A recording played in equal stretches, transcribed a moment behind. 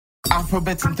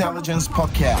Afrobeat Intelligence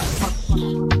Podcast.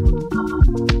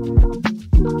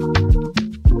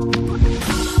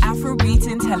 Afrobeat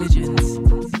Intelligence,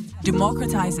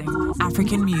 democratizing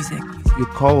African music. You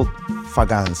called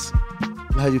Fagans.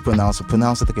 How do you pronounce it?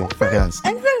 Pronounce it again. Fagans.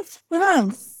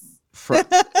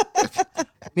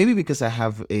 Maybe because I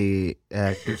have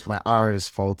my R is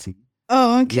faulty.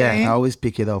 Oh, okay. Yeah, I always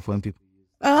pick it up when people.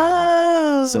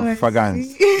 Oh, so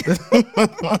Fagans.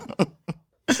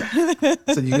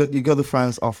 So you go to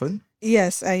France often?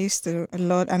 Yes, I used to a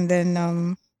lot, and then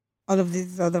all of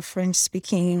these other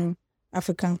French-speaking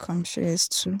African countries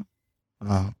too.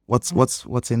 What's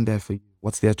in there for you?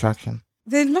 What's the attraction?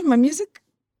 They love my music.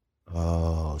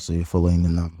 Oh, so you're following the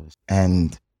numbers.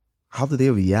 And how do they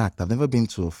react? I've never been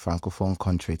to a francophone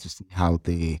country to see how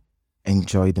they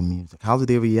enjoy the music. How do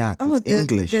they react? Oh,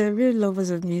 English. They're real lovers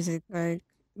of music. Like,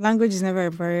 language is never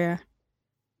a barrier.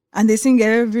 And they sing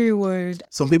every word.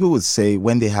 Some people would say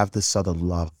when they have this sort of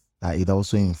love, that it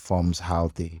also informs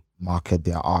how they market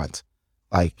their art.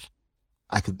 Like,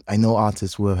 I know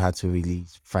artists who have had to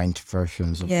release French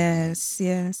versions of Yes.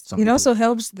 Some It also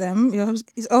helps them.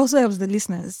 It also helps the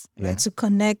listeners like, to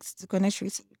connect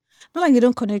with you. Not like you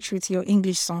don't connect with your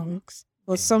English songs,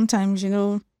 but sometimes,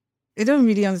 they don't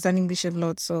really understand English a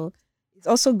lot. So it's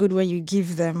also good when you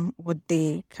give them what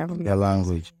they can. Their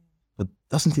language. But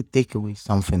doesn't it take away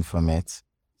something from it?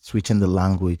 Switching the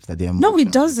language that they're No,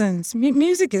 it doesn't.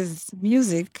 Music is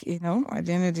music, At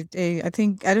the end of the day, I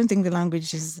don't think the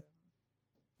language is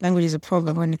a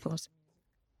problem when it comes to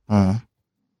music.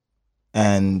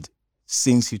 And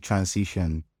since you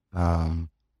transitioned,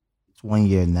 it's 1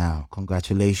 year now.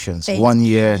 Congratulations. Thank 1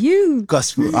 year you.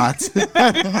 Gospel art.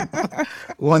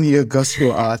 1 year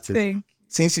gospel artist. Thank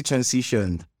Since you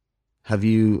transitioned, have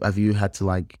you had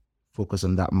to focus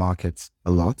on that market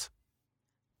a lot?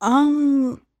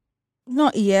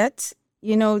 Not yet.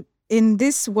 In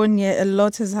this 1 year, a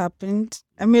lot has happened.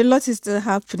 I mean, a lot is still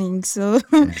happening. So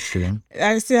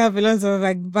I still have a lot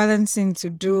of balancing to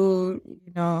do,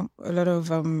 a lot of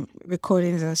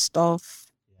recordings and stuff.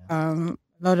 A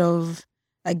lot of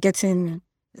getting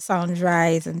the sound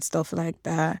right and stuff like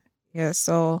that. Yeah.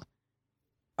 So,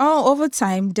 over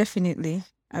time, definitely,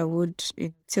 I would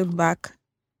tilt back.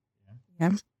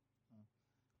 Yeah.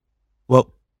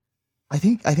 Well, I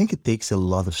think it takes a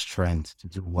lot of strength to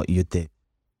do what you did.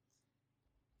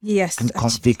 Yes. And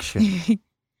conviction.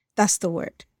 That's the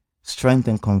word. Strength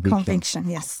and conviction. Conviction,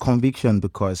 yes. Conviction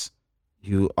because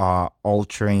you are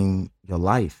altering your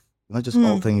life. You're not just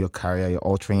altering your career, you're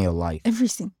altering your life.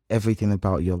 Everything. Everything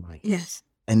about your life. Yes.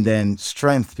 And then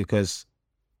strength because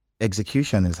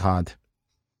execution is hard.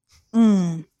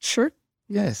 Sure.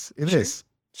 Yes, it is.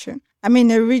 Sure. I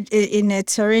mean, in a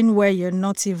terrain where you're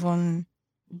not even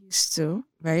used to,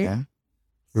 right? Yeah.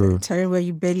 True. A terrain where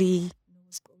you barely know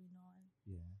what's going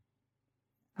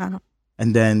on. Yeah.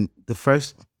 And then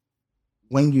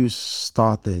when you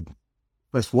started,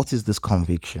 first, what is this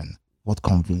conviction? What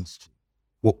convinced you?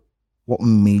 What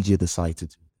made you decide to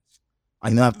do this?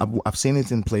 I know I've seen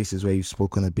it in places where you've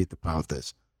spoken a bit about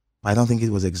this, but I don't think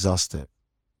it was exhaustive.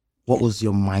 What was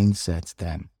your mindset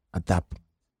then at that point?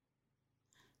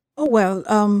 Oh, well,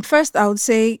 first I would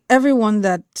say everyone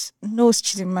that knows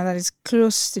Chidinma, that is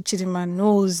close to Chidinma,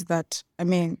 knows that,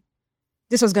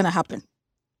 this was going to happen,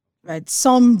 right?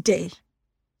 Someday.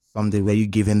 Were you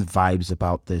given vibes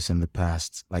about this in the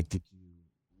past?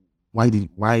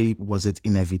 Why was it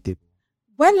inevitable?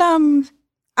 Well,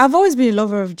 I've always been a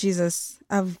lover of Jesus.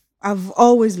 I've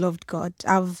always loved God.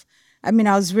 I was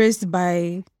raised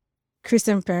by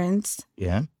Christian parents.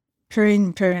 Yeah.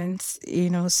 Praying parents,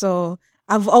 so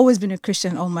I've always been a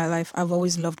Christian all my life. I've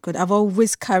always loved God. I've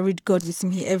always carried God with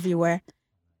me everywhere,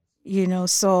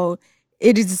 so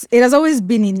it has always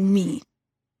been in me.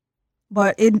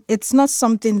 But it's not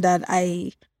something that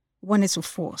I wanted to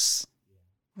force,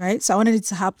 right? So I wanted it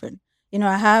to happen.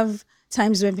 I have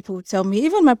times when people would tell me,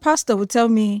 even my pastor would tell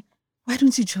me, why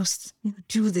don't you just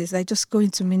do this? Just go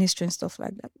into ministry and stuff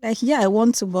like that. Yeah, I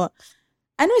want to, but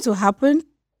I know it will happen,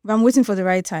 but I'm waiting for the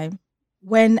right time.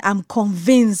 When I'm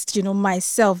convinced,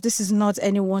 myself, this is not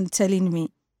anyone telling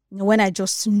me, when I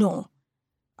just know.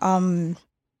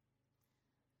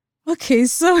 Okay,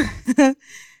 so the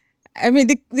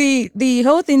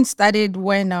whole thing started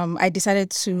when I decided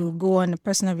to go on a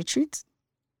personal retreat.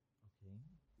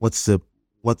 What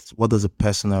does a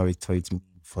personal retreat mean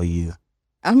for you?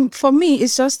 For me,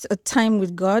 it's just a time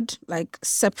with God,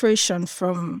 separation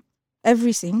from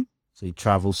everything. So you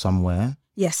travel somewhere?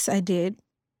 Yes, I did.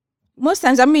 Most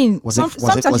times, sometimes was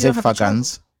it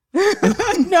Fagans?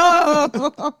 No,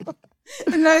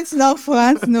 it's not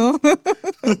France. No,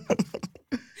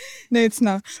 No, it's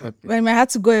not. Okay. When I had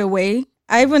to go away,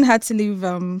 I even had to leave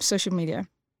social media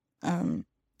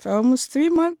for almost 3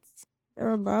 months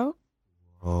or about.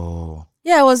 Oh.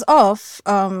 Yeah, I was off.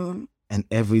 And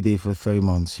every day for 3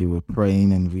 months, you were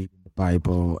praying and reading the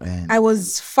Bible, and I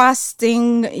was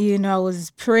fasting, I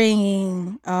was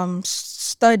praying,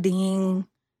 studying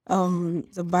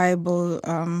the Bible,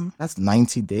 that's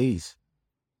 90 days.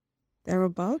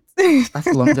 thereabouts.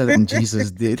 That's longer than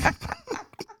Jesus did.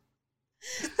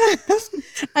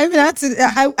 I mean,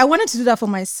 I wanted to do that for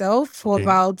myself for Okay.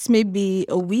 about maybe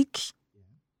a week.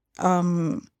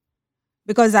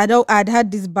 Because I'd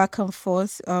had this back and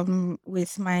forth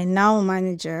with my now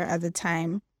manager at the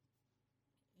time.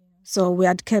 So we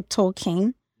had kept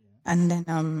talking, and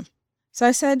then so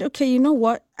I said, okay, you know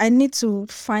what? I need to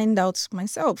find out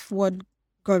myself what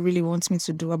God really wants me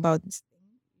to do about this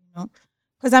thing,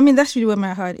 because I mean that's really where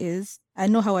my heart is. I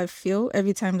know how I feel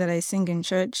every time that I sing in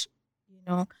church.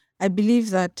 I believe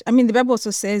that. I mean, the Bible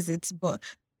also says it, but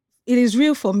it is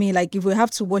real for me. Like, if we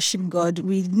have to worship God,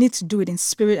 we need to do it in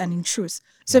spirit and in truth.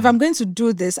 So if I'm going to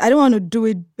do this, I don't want to do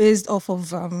it based off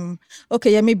of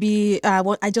okay, yeah, maybe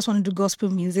I just want to do gospel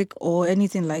music or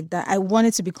anything like that. I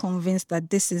wanted to be convinced that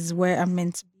this is where I'm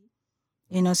meant to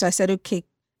be. So I said, okay,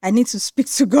 I need to speak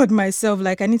to God myself.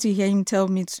 Like, I need to hear him tell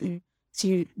me to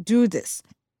do this.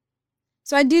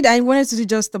 So I did. I wanted to do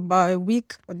just about a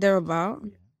week or thereabout.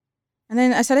 And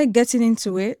then I started getting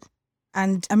into it.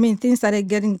 And I mean, things started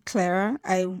getting clearer.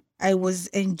 I was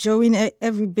enjoying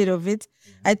every bit of it.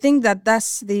 I think that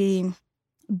that's the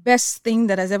best thing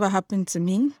that has ever happened to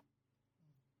me.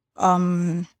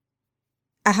 I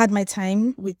had my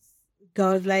time with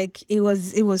God. Like, it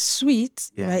was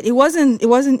sweet. Yeah. Right? It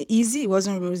wasn't easy. It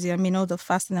wasn't rosy. I mean, all the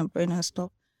fasting and praying and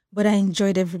stuff. But I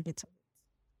enjoyed every bit of it.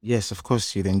 Yes, of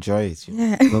course you'd enjoy it.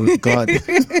 Yeah. Go with God.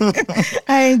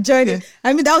 I enjoyed it.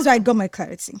 I mean, that was where I got my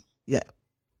clarity. Yeah.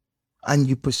 And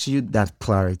you pursued that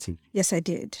clarity. Yes, I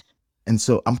did. And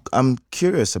so I'm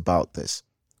curious about this.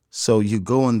 So you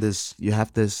go on this, you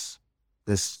have this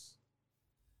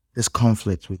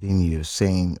conflict within you,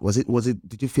 saying,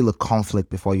 did you feel a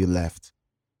conflict before you left?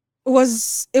 It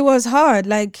was hard.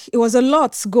 Like, it was a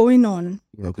lot going on.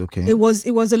 Okay. It was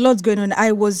a lot going on.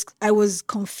 I was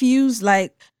confused.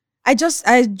 Like, I just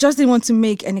didn't want to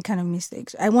make any kind of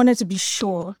mistakes. I wanted to be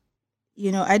sure.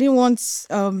 I didn't want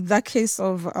that case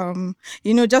of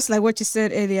just like what you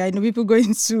said earlier. People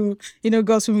going to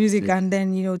gospel music and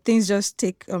then things just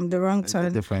take the wrong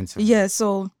turn. Different. Yeah,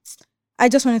 so I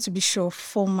just wanted to be sure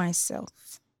for myself.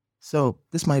 So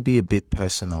this might be a bit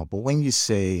personal, but when you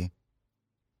say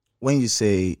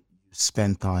you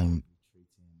spend time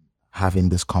having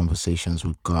these conversations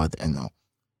with God, and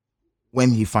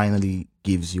when God finally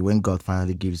gives you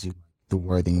the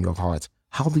word in your heart,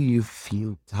 how do you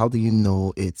feel? How do you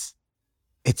know it's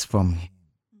from him?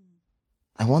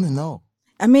 I want to know.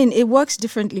 I mean, it works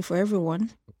differently for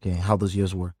everyone. Okay, how does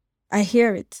yours work? I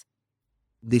hear it.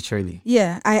 Literally?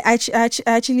 Yeah, I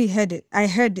actually heard it. I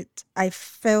heard it. I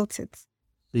felt it.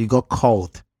 So you got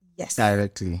called? Yes.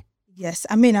 Directly? Yes.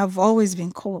 I mean, I've always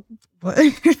been called. But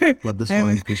this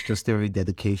one is just a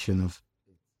rededication of...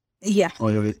 Yeah.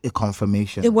 Or a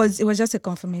confirmation? It was just a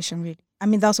confirmation, really. I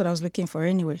mean, that's what I was looking for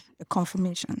anyway, a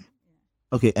confirmation.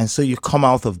 Okay, and so you come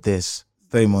out of this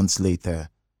 3 months later.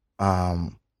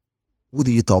 Who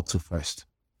do you talk to first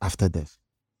after this?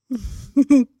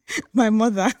 My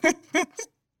mother. You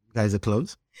guys are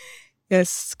close?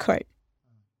 Yes, quite.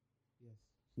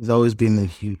 She's always been a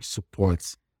huge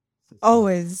support.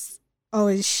 Always.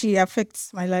 She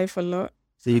affects my life a lot.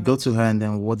 So you go to her and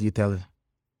then what do you tell her?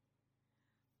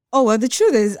 Oh, well, the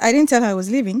truth is, I didn't tell her I was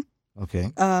leaving.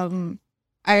 Okay.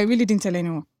 I really didn't tell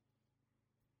anyone.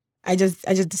 I just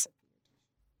disappeared.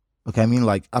 Okay, I mean,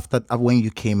 like after when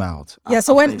you came out. Yeah.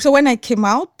 So when I came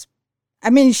out, I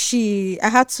mean, I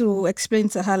had to explain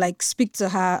to her, like, speak to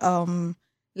her,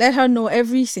 let her know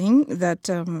everything that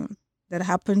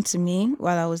happened to me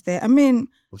while I was there. I mean,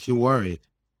 was she worried?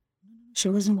 She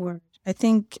wasn't worried. I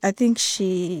think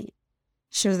she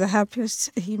was the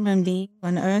happiest human being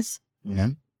on earth. Yeah.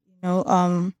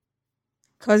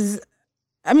 Because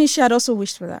I mean, she had also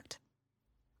wished for that.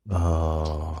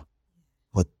 Oh,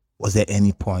 but was there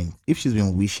any point, if she's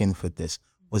been wishing for this,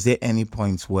 was there any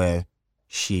point where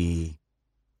she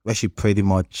pretty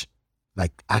much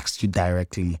like asked you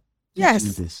directly? Yes,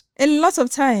 do this? A lot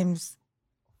of times.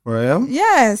 For real?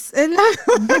 Yes, a lot.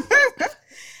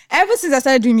 Ever since I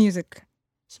started doing music,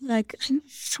 she's like, "Are you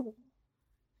sure?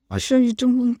 Are you sure you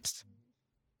don't want?"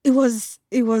 It was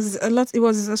a lot. It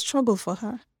was a struggle for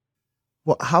her.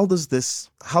 Well, how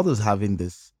does having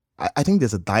this? I think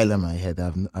there's a dilemma here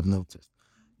that I've noticed.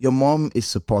 Your mom is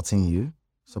supporting you,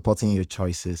 supporting your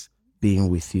choices, being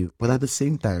with you, but at the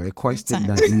same time requesting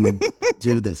that you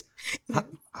do this.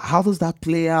 How does that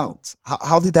play out?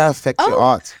 How did that affect your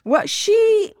art? Well,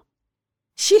 she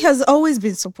has always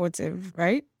been supportive,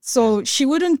 right? So she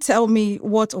wouldn't tell me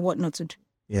what or what not to do.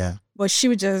 Yeah. But she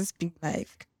would just be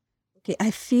like, okay,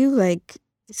 I feel like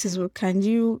this is what, can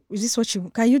you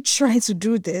try to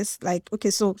do this? Like,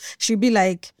 okay, so she'd be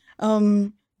like,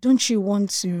 don't you want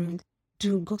to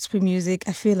do gospel music?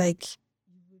 I feel like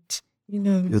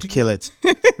you'd kill it.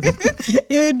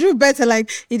 You do better.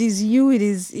 Like, it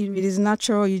is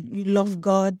natural. You love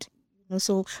God,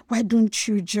 so why don't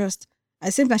you just, at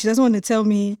the same time, she doesn't want to tell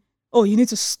me, oh, you need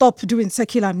to stop doing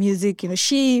secular music.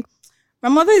 My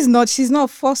mother she's not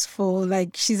forceful.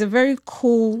 Like, she's a very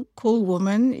cool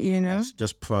woman, She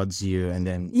just prods you and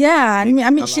then. Yeah. I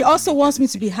mean, she also wants me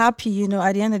to be happy,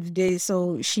 at the end of the day.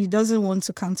 So she doesn't want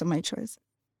to counter my choice.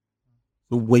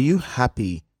 So were you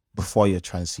happy before your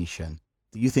transition?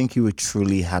 Do you think you were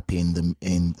truly happy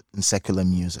in secular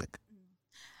music?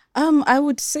 I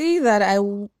would say that I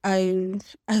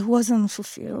wasn't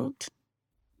fulfilled.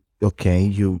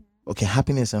 Okay,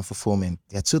 happiness and fulfillment,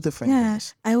 they're two different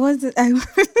things. I wasn't.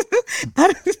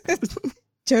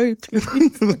 Joey, please.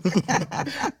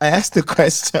 I asked the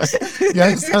question. You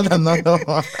answered another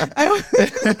one.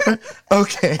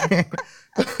 Okay.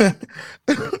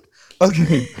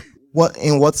 Okay.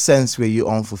 In what sense were you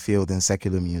unfulfilled in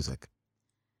secular music?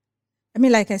 I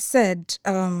mean, like I said,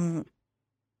 I've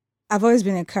always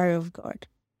been a carrier of God,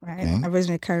 right? Okay. I've always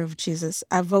been a carrier of Jesus.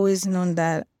 I've always known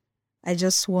that I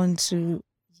just want to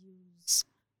use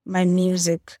my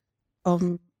music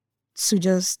to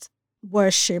just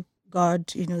worship God,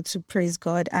 to praise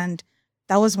God. And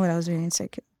that wasn't what I was doing in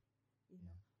secular.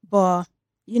 But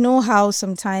you know how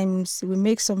sometimes we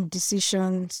make some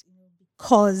decisions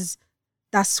because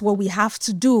that's what we have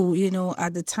to do,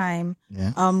 at the time.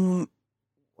 Yeah.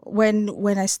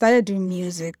 When I started doing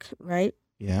music, right?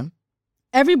 Yeah.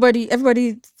 Everybody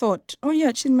thought, oh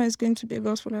yeah, Chidinma is going to be a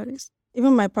gospel artist.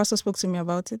 Even my pastor spoke to me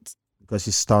about it. Because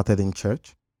you started in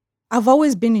church? I've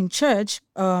always been in church.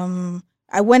 When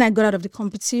I got out of the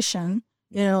competition,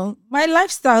 my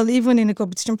lifestyle, even in the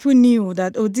competition, people knew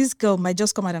that, oh, this girl might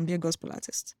just come out and be a gospel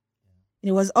artist.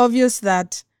 It was obvious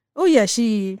that, oh yeah,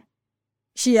 she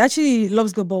actually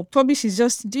loves God, but probably she's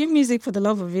just doing music for the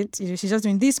love of it. She's just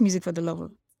doing this music for the love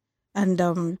of it.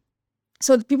 And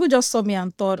so people just saw me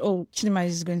and thought, oh, Chidinma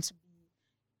is going to be,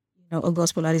 a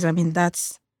gospel artist. I mean,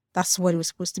 that's what it was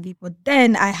supposed to be. But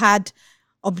then I had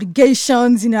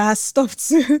obligations, I had stuff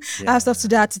to do. I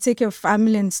had to take care of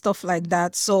family and stuff like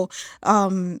that. So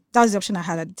that was the option I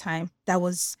had at the time. That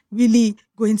was really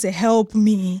going to help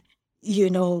me, you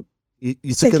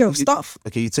take care of stuff.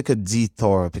 Okay, you took a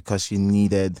detour because you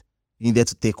needed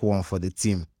to take one for the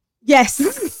team.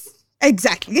 Yes.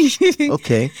 Exactly.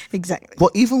 Okay. Exactly.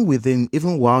 But even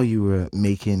while you were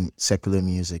making secular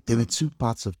music, there were two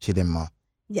parts of Chidinma.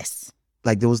 Yes.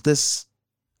 Like there was this,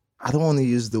 I don't want to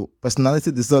use the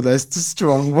personality disorder, it's too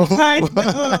strong.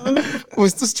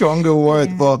 It's too strong a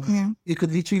word, but you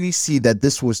could literally see that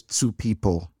this was two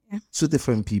people, two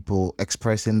different people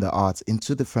expressing the art in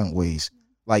two different ways.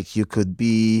 Like you could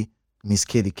be Miss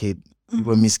Kedike, you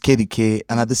were Miss Kedike,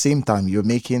 and at the same time you're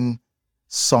making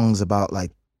songs about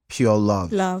like pure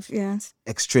love. Love, yes.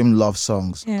 Extreme love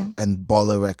songs and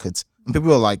baller records. And people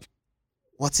were like,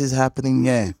 what is happening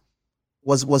here?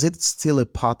 Was it still a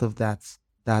part of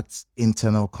that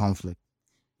internal conflict?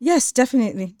 Yes,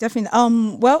 definitely.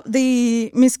 Well,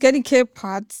 the Miss Kedike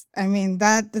part, I mean,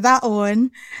 that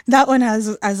one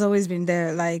has always been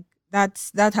there. Like that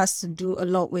has to do a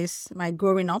lot with my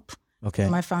growing up. Okay.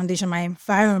 My foundation, my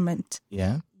environment.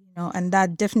 Yeah. And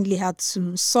that definitely had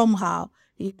to somehow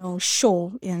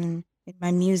show in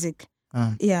my music.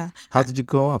 Yeah. How did you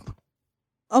grow up?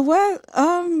 Oh well,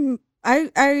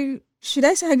 I should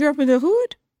I say I grew up in the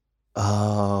hood?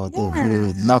 Oh, the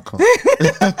hood, knuckle.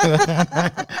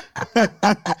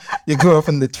 You grew up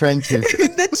in the trenches.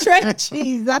 In the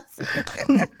trenches. That's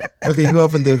okay. You grew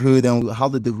up in the hood, and how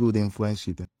did the hood influence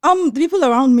you then? The people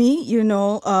around me,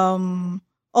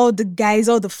 all the guys,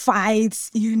 all the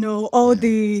fights, all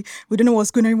the, we don't know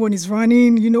what's going on, everyone is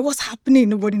running, what's happening,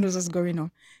 nobody knows what's going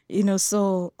on.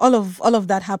 So all of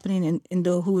that happening in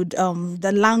the hood,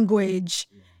 the language,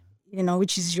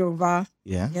 which is Yoruba.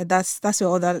 Yeah. Yeah, that's where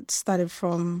all that started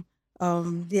from.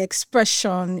 The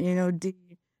expression,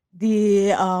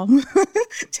 the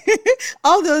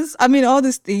all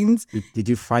those things. Did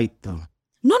you fight though?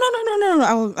 No.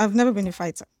 I've never been a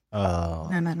fighter. Oh.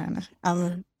 No. I'm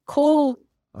a cool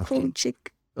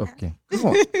chick. Okay.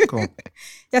 Cool.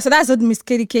 Yeah, so that's what Miss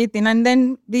Kedike thing. And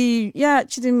then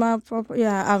Chidinma,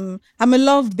 I'm a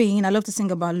love being. I love to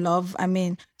sing about love. I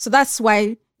mean, so that's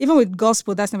why even with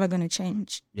gospel, that's never going to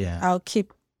change. Yeah. I'll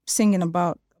keep singing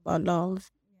about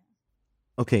love.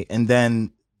 Okay, and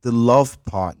then the love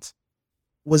part,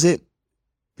 was it,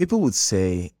 people would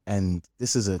say, and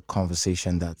this is a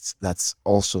conversation that's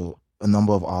also a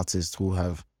number of artists who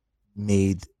have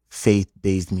made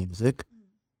faith-based music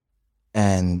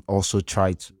and also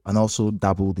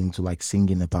dabbled into like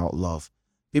singing about love.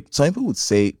 Some people would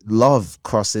say love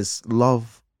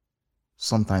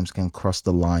sometimes can cross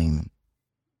the line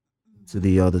to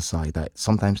the other side, that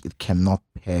sometimes it cannot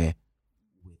pair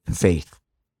with faith.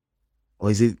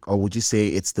 Or would you say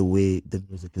it's the way the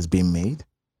music is being made?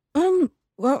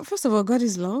 Well, first of all, God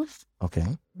is love. Okay.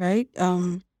 Right?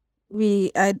 I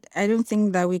don't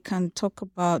think that we can talk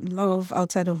about love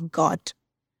outside of God.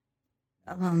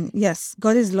 Yes,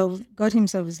 God is love. God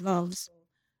Himself is love. So,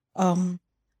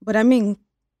 but I mean,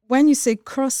 when you say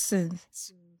crossing,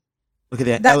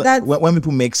 okay, when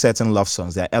people make certain love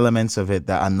songs, there are elements of it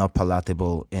that are not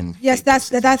palatable in. Yes,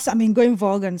 that's I mean, going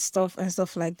vulgar and stuff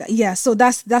like that. Yeah, so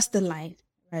that's the line,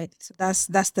 right? So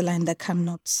that's the line that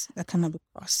cannot be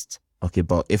crossed. Okay,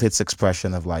 but if it's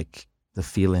expression of like the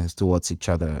feelings towards each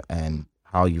other and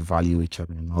how you value each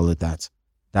other and all of that,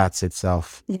 that's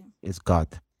itself is God.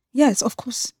 Yes, of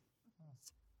course.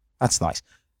 That's nice.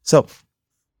 So,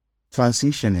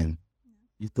 transitioning,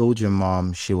 you told your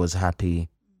mom she was happy.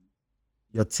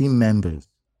 Your team members,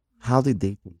 how did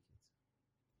they take it?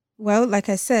 Well, like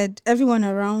I said, everyone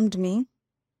around me,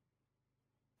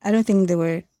 I don't think they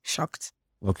were shocked.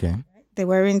 Okay. They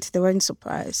weren't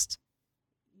surprised.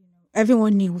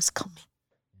 Everyone knew it was coming.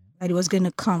 That it was going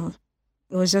to come.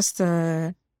 It was just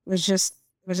a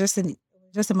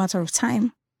matter of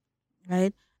time,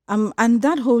 right? And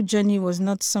that whole journey was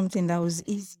not something that was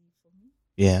easy for me.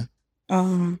 Yeah.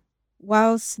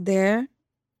 Whilst there,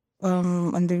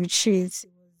 on the retreat,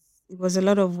 it was a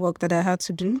lot of work that I had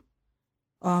to do.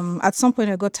 At some point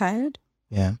I got tired.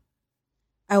 Yeah.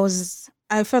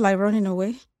 I felt like running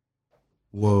away.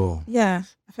 Whoa. Yeah,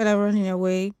 I felt like running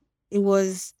away. It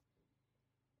was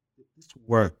this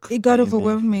work. It got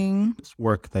overwhelming. This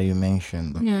work that you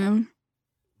mentioned. Yeah.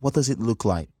 What does it look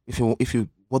like?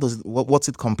 What's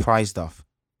it comprised of?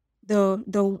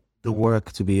 The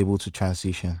work to be able to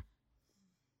transition.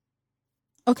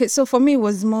 Okay, so for me it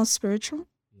was more spiritual.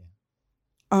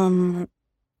 Yeah.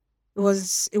 It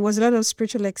was a lot of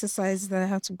spiritual exercise that I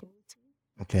had to go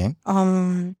through. Okay.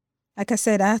 Like I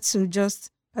said, I had to just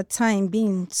at time be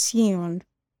in tune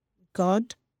with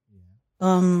God.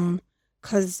 Yeah.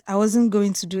 Because I wasn't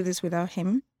going to do this without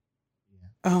Him.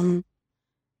 Yeah.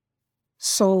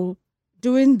 So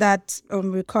doing that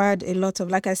required a lot of,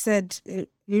 like I said, a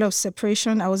lot of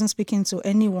separation. I wasn't speaking to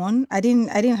anyone. I didn't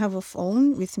have a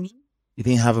phone with me. You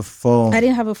didn't have a phone? I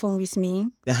didn't have a phone with me.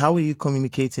 Then how were you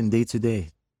communicating day to day?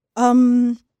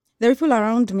 There were people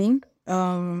around me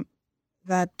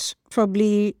that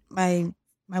probably my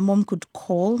mom could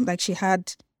call. Like she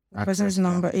had the person's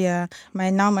number. Yeah. My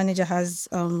now manager has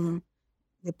the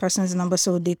person's number,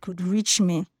 so they could reach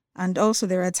me. And also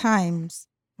there are times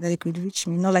that they could reach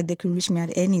me, not like they could reach me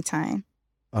at any time.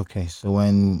 Okay, so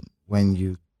when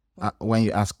you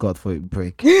ask God for a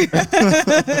break, when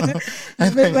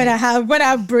I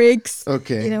have breaks,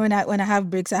 okay, when I have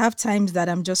breaks, I have times that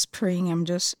I'm just praying, I'm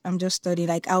just studying.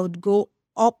 Like I would go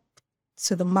up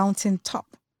to the mountain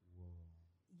top,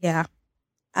 yeah,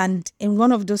 and in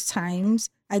one of those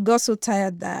times, I got so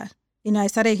tired that I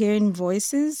started hearing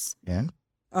voices, yeah,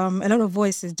 a lot of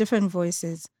voices, different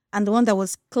voices. And the one that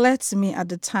was clear to me at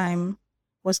the time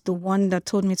was the one that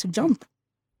told me to jump.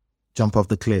 Jump off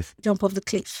the cliff. Jump off the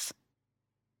cliff.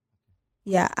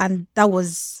 Yeah, and that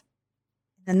was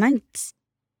the night.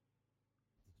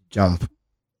 Jump.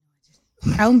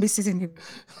 I won't be sitting here.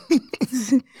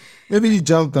 Maybe you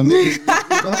jumped and maybe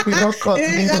we don't cut.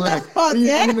 I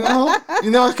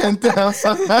can tell.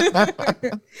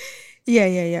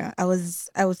 Yeah. I was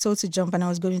told to jump and I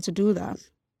was going to do that.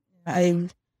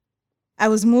 I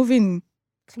was moving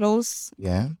close,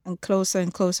 and closer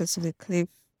and closer to the cliff.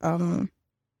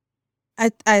 I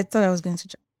thought I was going to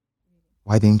jump.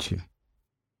 Why didn't you?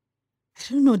 I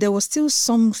don't know. There was still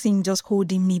something just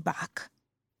holding me back.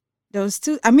 There was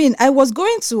still. I mean, I was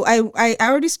going to. I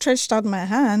already stretched out my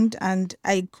hand, and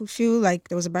I could feel like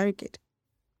there was a barricade,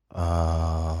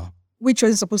 which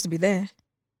wasn't supposed to be there.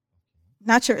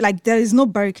 Naturally, like there is no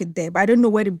barricade there, but I don't know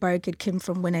where the barricade came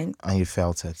from when I. And you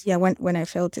felt it. Yeah, when I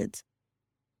felt it.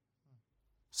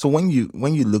 So when you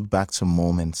look back to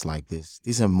moments like this,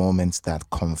 these are moments that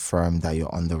confirm that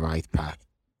you're on the right path.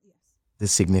 Yes. the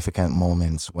significant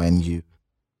moments when you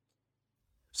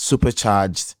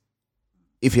supercharged.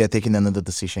 If you had taken another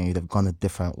decision, you'd have gone a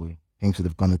different way. Things would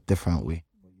have gone a different way.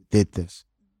 You did this.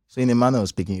 So in a manner of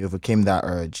speaking, you overcame that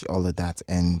urge, all of that,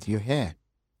 and you're here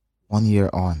 1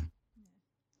 year on.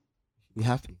 Be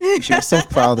happy. You should be so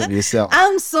proud of yourself.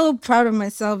 I'm so proud of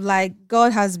myself. Like,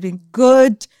 God has been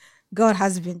good. God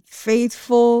has been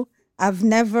faithful. I've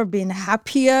never been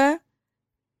happier.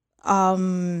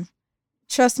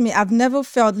 Trust me, I've never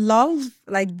felt love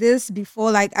like this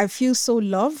before. Like, I feel so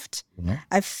loved. Yeah.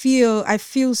 I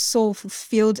feel so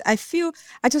fulfilled. I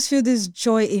just feel this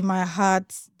joy in my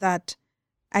heart that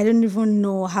I don't even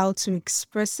know how to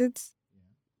express it.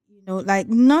 You know, like,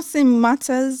 nothing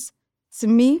matters to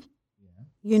me,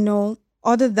 you know,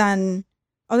 other than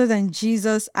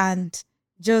Jesus, and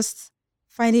just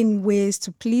finding ways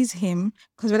to please him.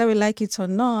 Because whether we like it or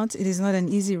not, it is not an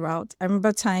easy route. I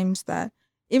remember times that,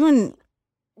 even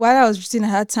while I was writing,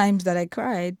 I had times that I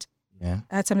cried. Yeah.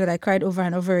 I had times that I cried over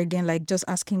and over again, like just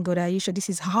asking God, are you sure this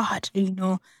is hard? You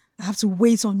know, I have to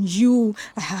wait on you.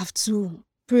 I have to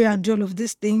pray and do all of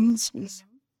these things.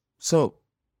 So,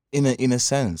 in a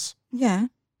sense, Yeah.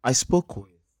 I spoke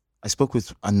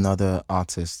with another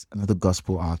artist, another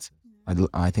gospel artist.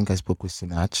 I think I spoke with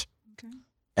Sinach. Okay.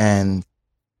 And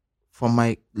from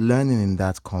my learning in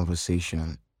that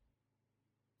conversation,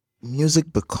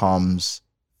 music becomes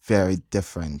very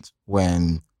different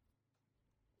when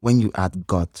you add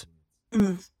God to it.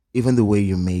 Mm. Even the way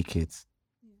you make it.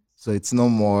 So it's no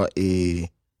more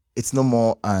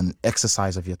an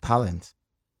exercise of your talent.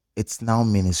 It's now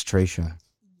ministration.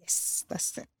 Yes,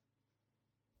 that's it.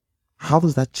 How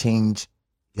does that change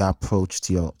your approach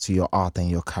to your art and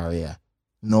your career?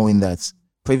 Knowing that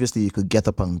previously you could get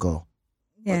up and go.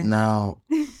 Yeah. But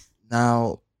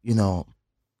now, you know,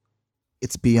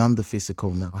 it's beyond the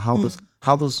physical now.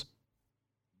 How does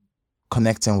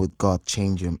connecting with God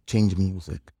change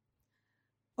music?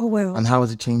 Oh, well. And how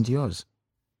has it changed yours?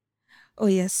 Oh,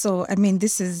 yes. So, I mean,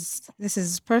 this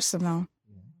is personal.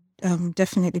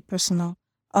 Definitely personal.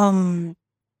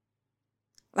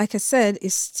 Like I said,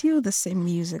 it's still the same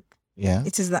music. Yeah.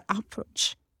 It is the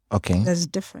approach Okay. that's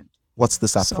different. What's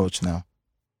this So- approach now?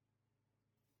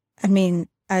 I mean,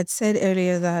 I'd said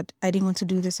earlier that I didn't want to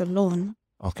do this alone.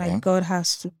 Okay. Like, God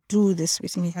has to do this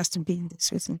with me. He has to be in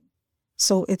this with me.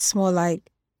 So it's more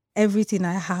like everything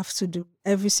I have to do,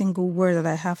 every single word that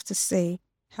I have to say,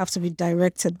 have to be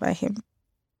directed by him.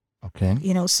 Okay.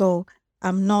 You know, so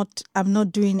I'm not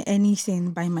doing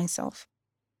anything by myself.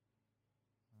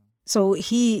 So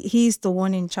he's the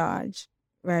one in charge,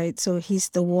 right? So he's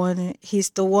the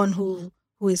one who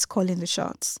is calling the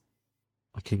shots.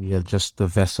 Okay, you're just the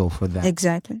vessel for that.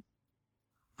 Exactly.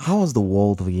 How has the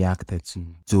world reacted to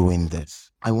you doing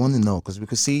this? I want to know, because we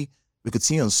could see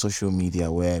on social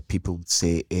media where people would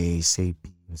say A, say B,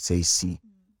 say C,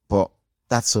 but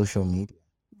that's social media.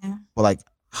 Yeah. But like,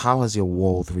 how has your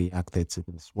world reacted to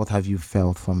this? What have you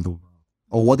felt from the world?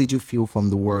 Or what did you feel from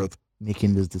the world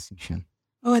making this decision?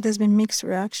 Oh, there's been mixed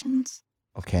reactions.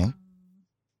 Okay.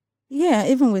 Yeah,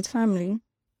 even with family.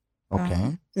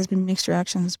 Okay. There's been mixed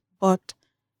reactions, but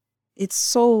it's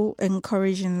so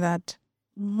encouraging that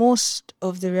most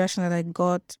of the reaction that I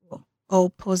got were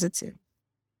all positive.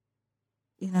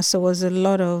 You know, so it was a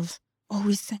lot of, oh,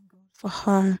 we thank God for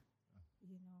her. You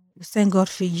know, we thank God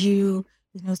for you.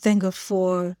 You know, thank God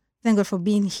for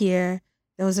being here.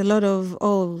 There was a lot of,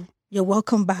 oh, you're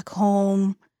welcome back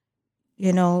home.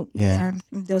 You know, Yeah.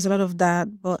 there was a lot of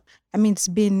that. But I mean, it's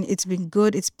been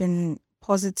good. It's been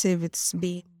positive. It's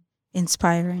been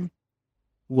inspiring.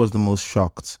 Who was the most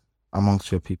shocked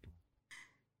amongst your people?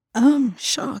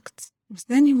 Shocked. Was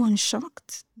there anyone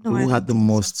shocked? No, I Who don't had the think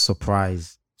so. most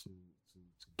surprise to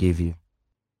give you?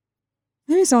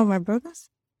 Maybe some of my brothers.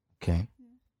 Okay.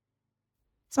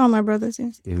 Some of my brothers,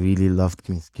 yes. They really loved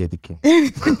Miss Kedike.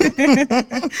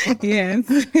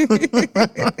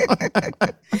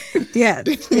 Yes.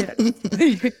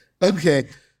 Okay.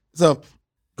 So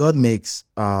God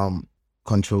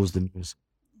controls the music.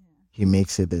 He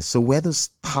makes it this. So where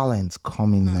does talent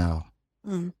come in now?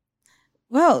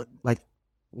 Well, Like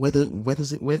what is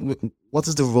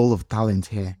the role of talent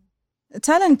here?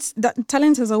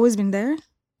 talent has always been there.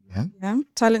 Yeah. Yeah.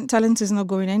 Talent is not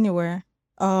going anywhere.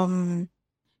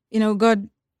 You know, God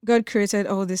created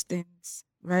all these things,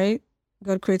 right?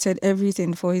 God created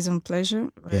everything for his own pleasure.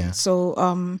 Right? Yeah. So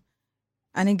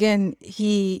and again,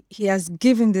 he has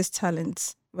given these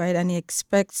talents, right? And he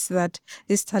expects that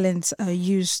these talents are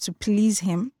used to please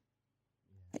him.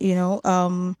 You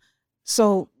know,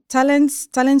 so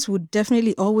talents would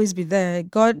definitely always be there.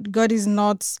 God is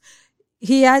not,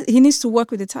 he needs to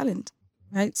work with the talent.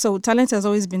 right? So talent has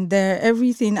always been there.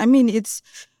 Everything. I mean, it's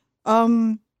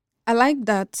I like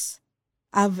that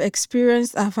I've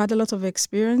had a lot of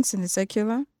experience in the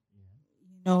secular,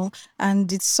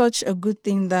 and it's such a good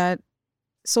thing, that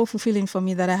so fulfilling for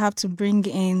me, that I have to bring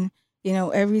in,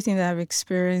 everything that I've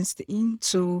experienced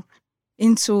into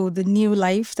the new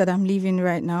life that I'm living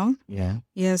right now. Yeah.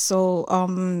 Yeah. So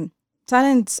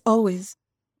talent's always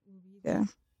there.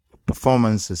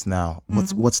 Performances now.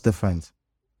 What's different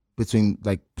between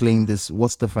like playing this?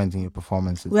 What's different in your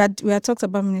performances? We had talked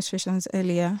about ministrations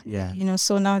earlier. Yeah.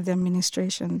 So now they're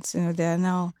ministrations. They are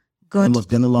now God.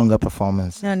 They're no longer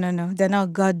performance. No. They're now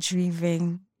God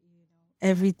driven.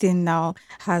 Everything now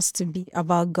has to be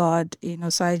about God.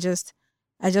 So I just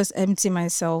empty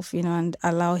myself, and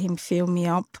allow Him fill me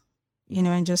up,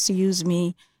 and just use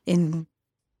me in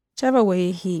whichever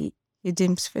way He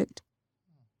deems fit.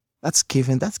 That's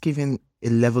giving a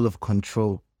level of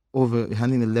control over,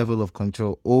 handing a level of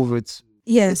control over to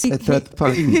a third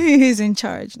party. He's in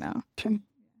charge now.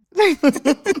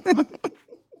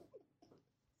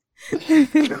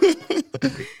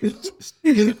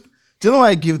 Do you know why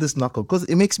I give this knuckle? Because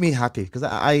it makes me happy. Because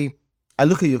I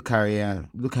look at your career,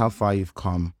 look how far you've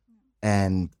come.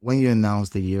 And when you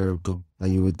announced a year ago that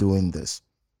you were doing this,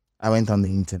 I went on the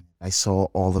internet. I saw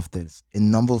all of this. A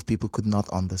number of people could not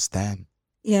understand.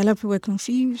 Yeah, a lot of people were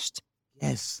confused.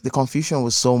 Yes, the confusion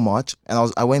was so much.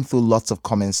 And I went through lots of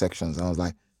comment sections. And I was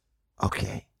like,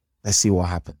 okay, let's see what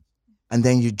happened. And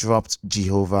then you dropped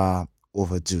Jehovah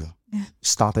Overdue. Yeah.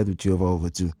 Started with Jehovah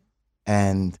Overdue.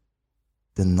 And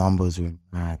the numbers were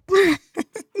mad.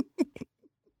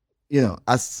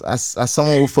 As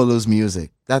someone who follows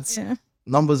music,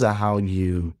 numbers are how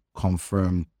you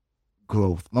confirm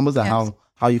growth. Numbers are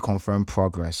how you confirm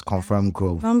progress, confirm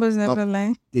growth. Numbers never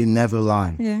lie. They never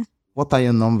lie. Yeah. What are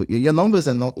your numbers? Your numbers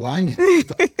are not lying.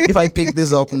 If I pick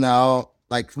this up now,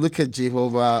 like look at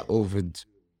Jehovah Overdue.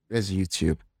 There's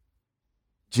YouTube.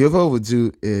 Jehovah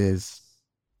Overdue is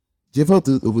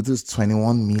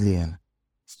 21 million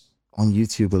on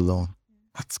YouTube alone.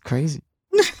 That's crazy.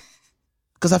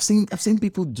 Because I've seen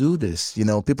people do this.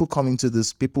 People come into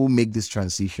this. People make this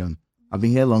transition. I've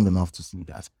been here long enough to see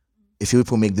that. If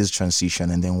people make this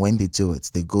transition, and then when they do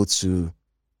it,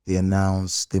 they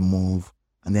announce, they move,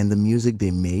 and then the music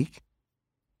they make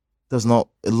does not.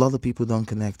 A lot of people don't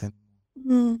connect them.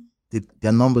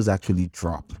 Their numbers actually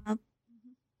drop.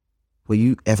 Were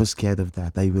you ever scared of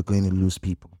that you were going to lose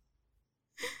people?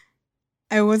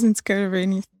 I wasn't scared of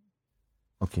anything.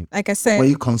 Okay. Like I said, were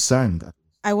you concerned?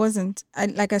 I wasn't.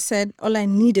 Like I said, all I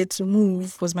needed to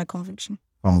move was my conviction.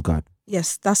 From God.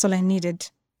 Yes, that's all I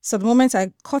needed. So the moment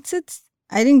I caught it,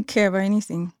 I didn't care about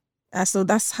anything. So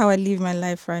that's how I live my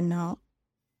life right now.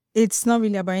 It's not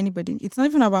really about anybody. It's not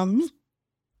even about me.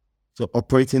 So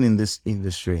operating in this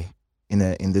industry,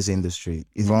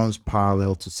 it runs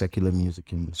parallel to secular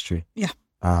music industry. Yeah.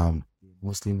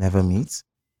 Mostly never meets.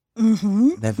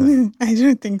 Mm-hmm. Never. I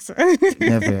don't think so.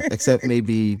 Never. Except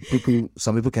maybe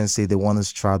some people can say they want to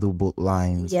straddle both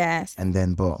lines. Yes. And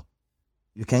then, but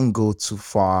you can't go too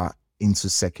far into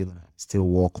secular, still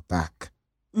walk back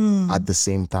at the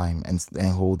same time and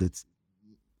hold it.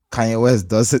 Kanye West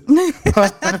does it.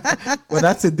 Well,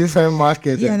 that's a different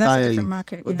market. Yeah, that's a different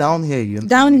market. But yeah. down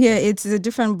here, it's a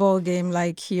different ball game.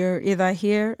 Like either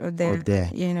here or there.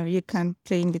 You can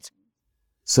play in between.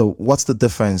 So what's the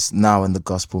difference now in the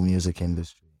gospel music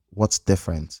industry? What's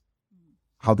different?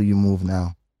 How do you move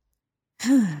now?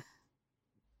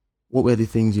 What were the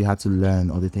things you had to learn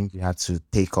or the things you had to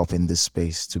take up in this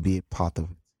space to be a part of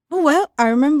it? Oh, well, I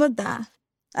remember that.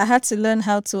 I had to learn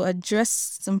how to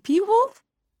address some people.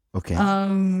 Okay.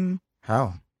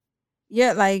 How?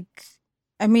 Yeah, like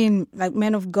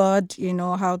men of God,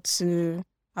 how to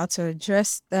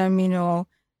address them,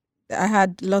 I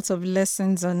had lots of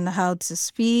lessons on how to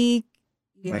speak,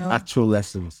 actual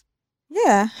lessons.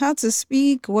 Yeah, how to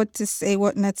speak, what to say,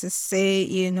 what not to say,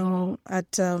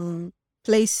 at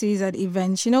places, at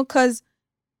events, because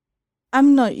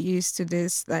I'm not used to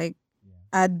this. Like,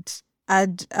 I'd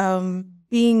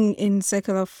being in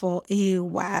secular for a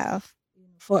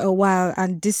while,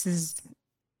 and this is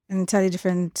an entirely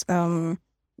different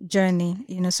journey,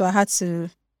 so I had to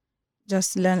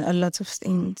just learn a lot of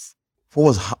things.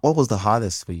 What was the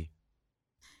hardest for you?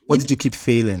 What did you keep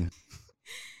failing?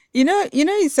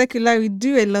 In secular, we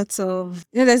do a lot of,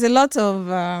 there's a lot of,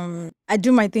 I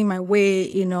do my thing my way,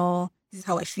 this is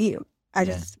how I feel. I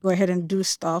just go ahead and do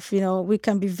stuff, we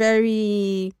can be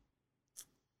very,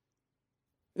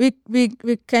 we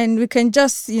can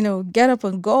just, get up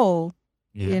and go,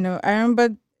 I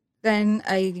remember then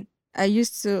I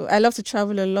I love to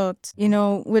travel a lot,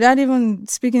 without even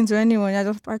speaking to anyone. I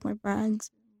just pack my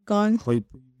bags, gone. But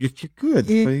you're good.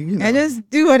 Yeah, But, I just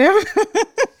do whatever.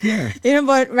 yeah.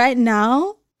 But right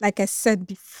now, like I said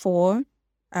before,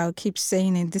 I'll keep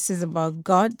saying it. This is about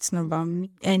God. It's not about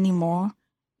me anymore.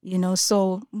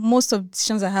 So most of the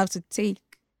decisions I have to take,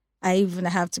 I even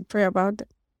have to pray about it.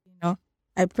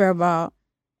 I pray about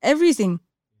everything,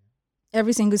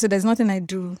 every single. So there's nothing I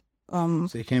do So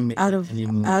you can't make out of any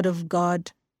move. out of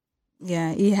God.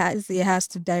 Yeah, He has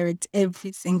to direct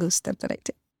every single step that I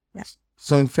take. Yeah.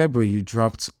 So in February you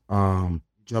dropped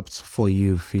For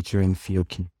You featuring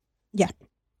Fioki. Yeah.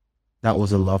 That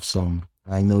was a love song.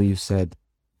 I know you said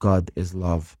God is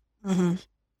love. Mm-hmm.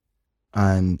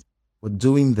 And for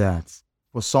doing that,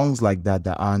 for songs like that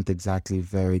aren't exactly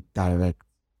very direct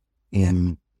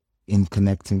in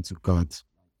connecting to God.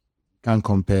 Can't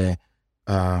compare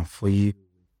For You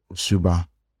Shuba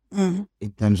in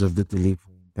terms of the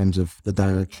delivery, in terms of the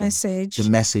direction, Message. the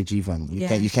message even.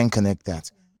 You can connect that.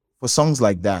 For songs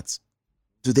like that,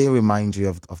 do they remind you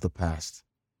of the past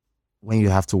when you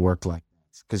have to work like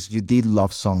that? Because you did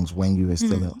love songs when you were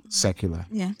still secular.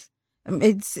 Yeah.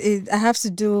 I have to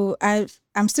do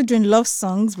I'm still doing love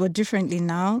songs but differently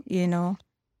now,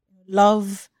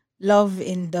 love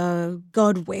in the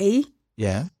God way.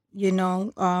 Yeah.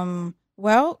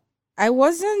 Well, I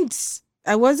wasn't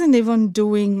even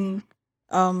doing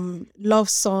love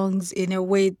songs in a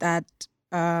way that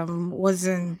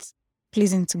wasn't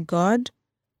pleasing to God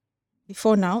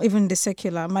before now, even the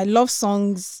secular. My love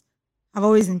songs have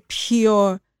always been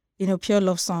pure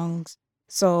love songs.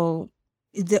 So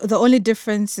the only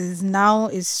difference is now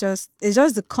it's just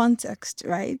the context,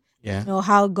 right? Yeah.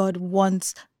 How God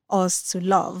wants us to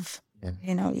love.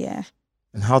 Yeah. Yeah.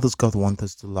 And how does God want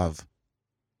us to love?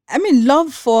 I mean,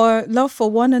 love for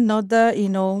one another,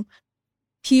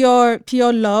 pure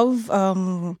love,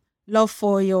 love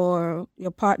for your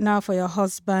partner, for your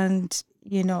husband,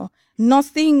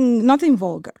 nothing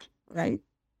vulgar, right?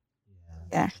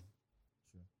 Yeah.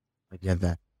 I get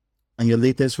that. And your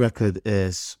latest record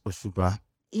is Oshuba.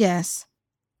 Yes.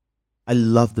 I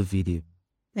love the video.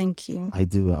 Thank you. I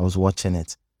do. I was watching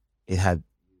it. It had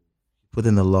put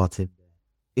in a lot in there.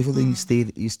 Even though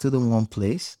you stood in one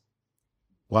place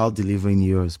while delivering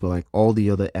yours, but like all the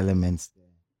other elements,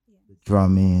 the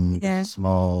drumming, the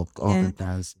smoke, all the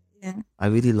dancing. Yeah. I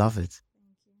really love it.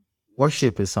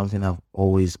 Worship is something I've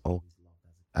always loved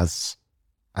as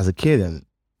a kid and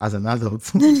as an adult.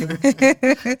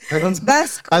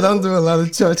 That's cool. I don't do a lot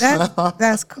of church now.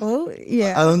 That's cool.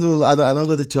 Yeah. I don't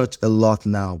go to church a lot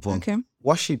now, but Okay.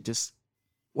 worship is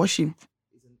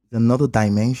another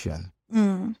dimension.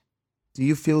 Do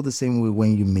you feel the same way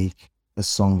when you make a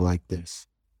song like this?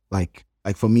 Like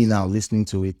for me now, listening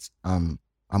to it, I'm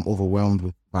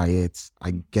overwhelmed by it.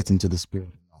 I get into the spirit.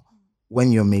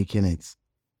 When you're making it,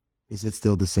 is it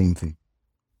still the same thing?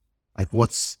 Like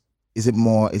is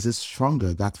it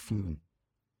stronger, that feeling?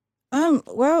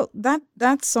 Well,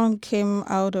 that song came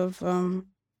out of a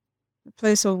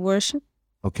place of worship.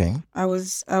 Okay. I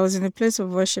was in a place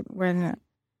of worship when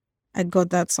I got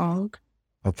that song.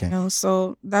 Okay.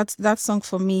 So that song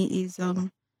for me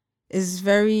is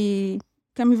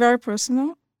can be very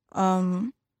personal.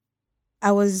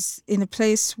 I was in a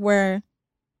place where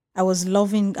I was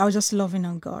just loving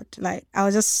on God. Like I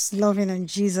was just loving on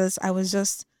Jesus. I was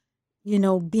just,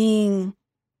 being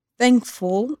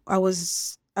thankful. I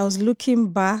was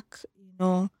looking back,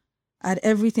 at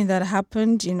everything that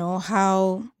happened,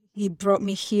 how He brought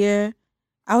me here.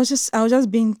 I was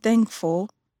just being thankful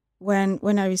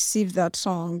when I received that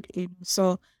song.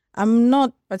 So I'm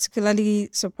not particularly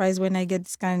surprised when I get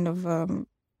this kind of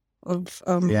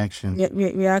reaction.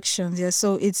 Reactions. Yeah.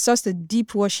 So it's just a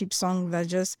deep worship song that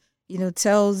just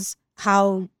tells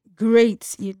how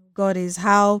great God is,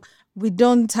 how we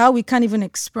can't even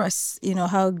express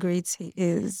how great He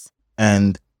is.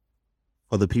 And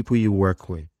for the people you worked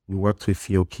with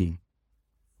Fioki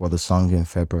for the song in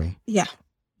February. Yeah.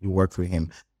 You worked with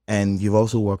him. And you've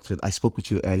also worked with, I spoke with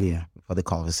you earlier for the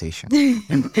conversation.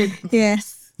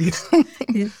 Yes.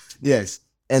 Yes.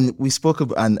 And we spoke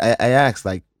about, and I asked,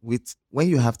 like, when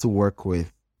you have to work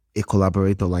with a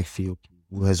collaborator like Fioki,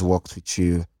 who has worked with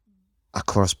you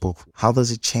across both, how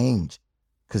does it change?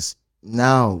 Because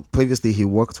now, previously he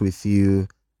worked with you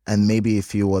and maybe a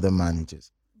few other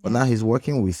managers, but now he's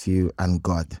working with you and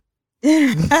God.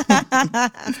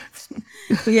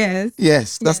 Yes.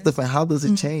 Yes, that's different. How does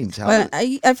it change?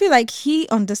 I feel like he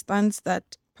understands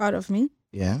that part of me.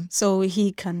 Yeah. So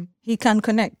he can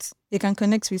connect. He can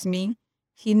connect with me.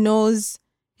 He knows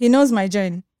my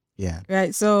journey. Yeah.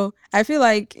 Right. So I feel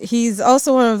like he's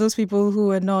also one of those people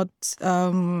who are not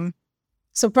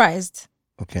surprised,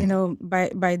 Okay.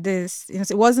 by this.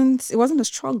 So it wasn't a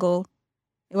struggle.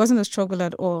 It wasn't a struggle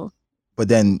at all. But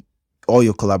then all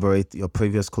your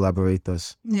previous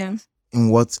collaborators, Yeah. in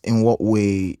what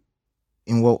way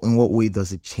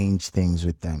does it change things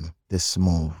with them, this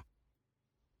move?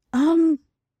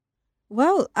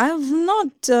 Well, I've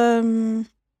not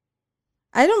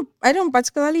I don't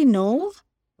particularly know,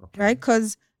 right?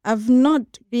 Because I've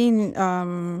not been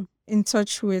in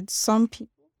touch with some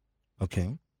people.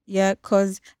 Okay. Yeah,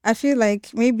 because I feel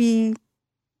like maybe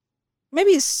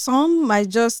some might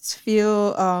just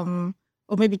feel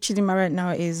or maybe Chidinma right now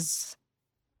is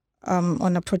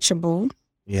unapproachable.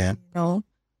 Yeah.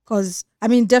 Because I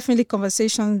mean definitely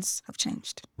conversations have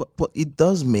changed. But it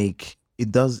does,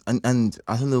 and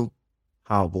I don't know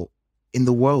how, but in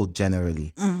the world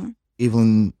generally,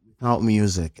 even without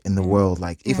music in the world,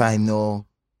 like if I know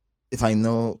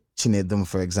Chinedum,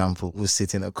 for example, who's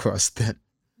sitting across there,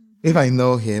 if I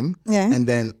know him, and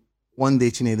then one day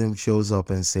Chinedum shows up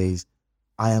and says,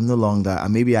 I am no longer,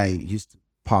 and maybe I used to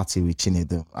party with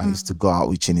Chinedum, I used to go out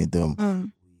with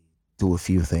Chinedum, do a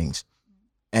few things,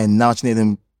 and now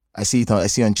Chinedum, I see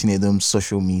on Chinedum's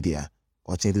social media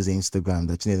or Chinedum's Instagram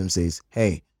that Chinedum says,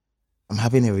 hey, I'm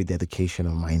having a rededication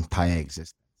of my entire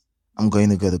existence. I'm going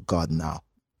to go to God now.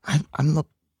 I'm not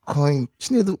going.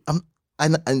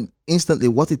 And instantly,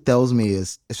 what it tells me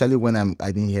is, especially when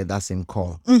I didn't hear that same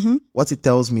call. What it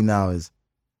tells me now is,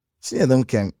 Chinedum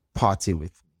can party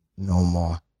with me no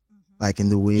more, like in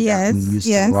the way that we used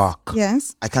to rock.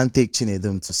 Yes, I can't take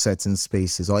Chinedum to certain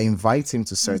spaces or invite him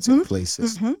to certain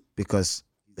places because.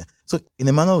 So, in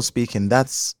a manner of speaking,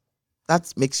 that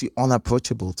makes you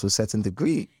unapproachable to a certain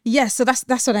degree. Yes, so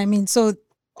that's what I mean. So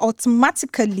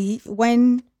automatically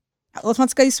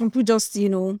some people just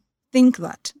think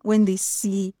that when they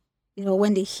see,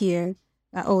 when they hear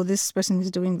that, oh, this person is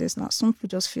doing this now, some people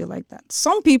just feel like that.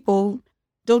 Some people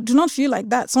do not feel like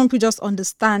that. Some people just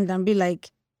understand and be like,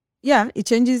 yeah, it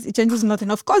changes nothing.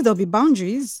 Of course there'll be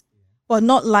boundaries, but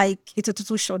not like it's a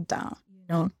total shutdown.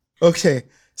 Okay,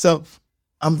 so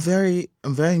I'm very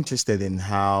interested in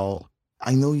how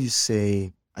I know you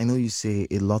say a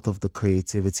lot of the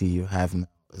creativity you have now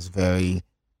is very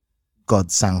God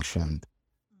sanctioned,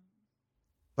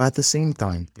 but at the same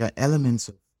time, there are elements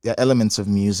of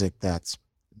music that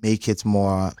make it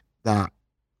more, that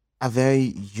are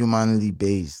very humanly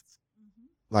based.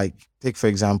 Like, take for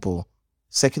example,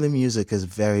 secular music is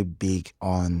very big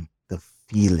on the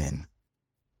feeling.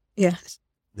 Yes,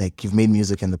 like you've made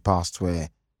music in the past where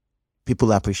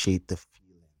people appreciate the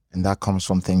feeling, and that comes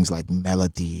from things like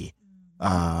melody,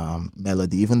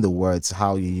 even the words,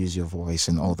 how you use your voice,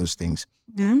 and all those things.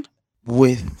 Yeah.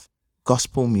 With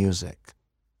gospel music,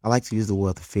 I like to use the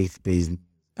word faith-based.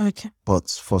 Okay. But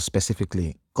for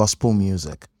specifically gospel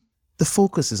music, the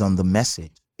focus is on the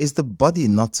message. Is the body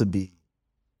not to be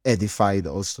edified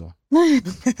also?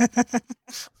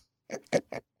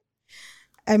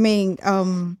 I mean,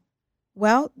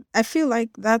 well, I feel like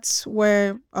that's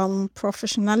where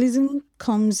professionalism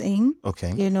comes in.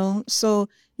 Okay. So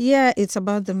yeah, it's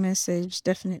about the message,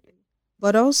 definitely.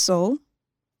 But also,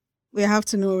 we have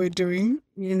to know what we're doing.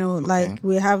 Like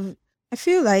we have, I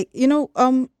feel like,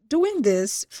 doing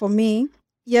this for me,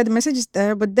 yeah, the message is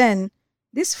there, but then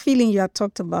this feeling you had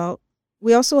talked about,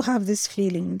 we also have these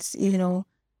feelings,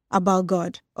 about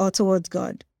God or towards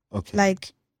God. Okay.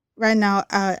 Like right now,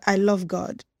 I love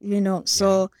God,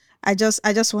 so I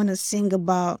just want to sing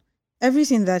about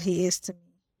everything that He is to me.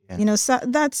 Yeah. So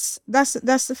that's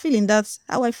the feeling. That's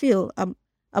how I feel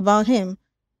about Him.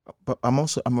 But I'm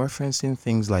referencing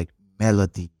things like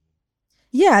melody.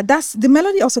 Yeah, that's the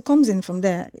melody also comes in from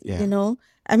there. Yeah.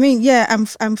 I mean, yeah,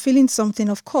 I'm feeling something.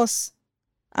 Of course,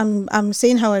 I'm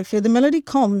saying how I feel. The melody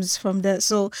comes from there.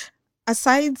 So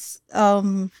aside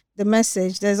the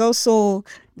message, there's also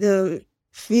the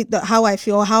how I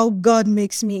feel, how God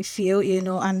makes me feel,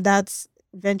 and that's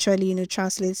eventually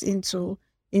translates into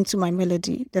my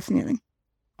melody, definitely.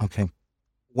 Okay.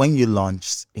 When you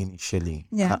launched initially,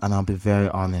 and I'll be very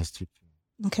honest with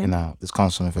you. Okay. This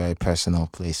comes from a very personal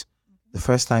place. The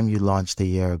first time you launched a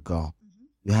year ago,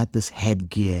 you had this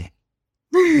headgear.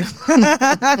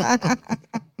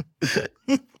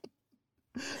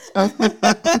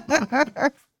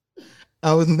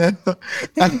 I was never.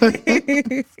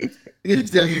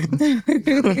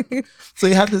 So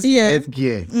you had this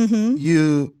headgear. Mm-hmm.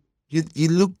 You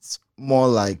looked more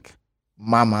like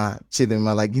Mama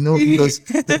Chidinma, like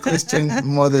the Christian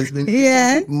mothers.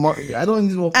 Yeah. I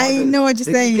don't know. I know what you're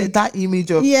saying. Get that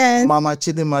image of Mama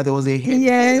Chidinma. There was a head.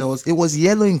 Yes. It was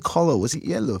yellow in color. Was it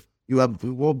yellow? You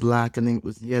wore black and then it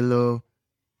was yellow.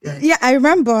 Yeah, I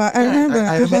remember.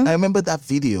 I remember that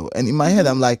video, and in my head,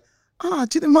 I'm like,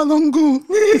 Chidinma Longo.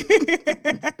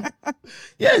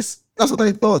 Yes, that's what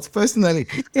I thought personally.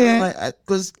 Yeah.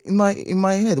 Because in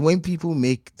my head, when people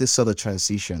make this sort of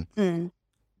transition,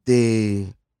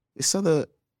 they sort of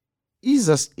ease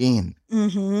us in.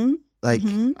 Like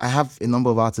I have a number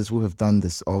of artists who have done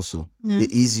this also. They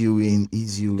ease you in,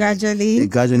 gradually. They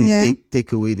gradually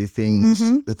take away the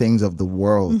things of the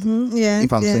world.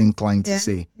 If I'm so inclined to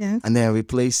say, and then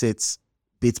replace it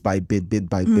bit by bit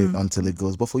until it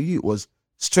goes. But for you, it was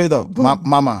straight up,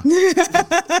 mama.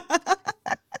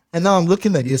 And now I'm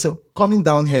looking at you. So coming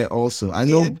down here also, I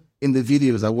know in the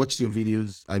videos, I watched your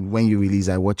videos. When you release,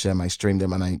 I watch them, I stream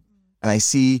them, and I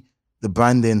see the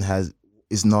branding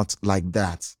is not like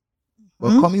that.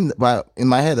 But in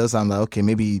my head, I'm like, okay,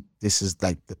 maybe this is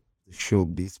like the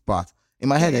showbiz part. In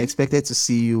my head, I expected to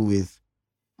see you with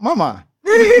Mama.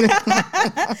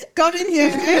 Come in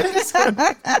here.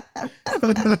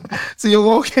 So you're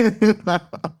walking now.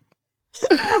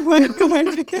 Come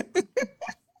on.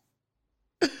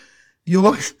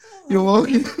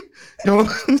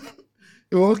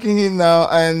 You're walking in now,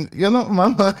 and you're not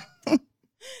Mama.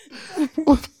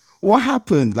 What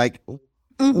happened? Like,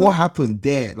 what happened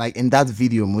there? Like in that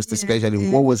video, most especially,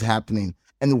 what was happening,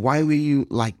 and why were you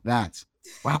like that?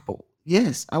 Wow.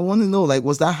 Yes, I want to know. Like,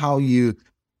 was that how you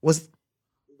was?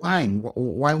 Why?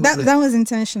 Why was that was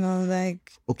intentional?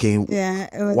 Like, okay, yeah,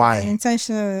 it was why an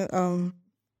intentional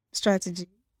strategy?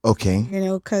 Okay, you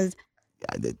know, because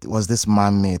was this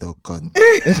man-made? Oh God.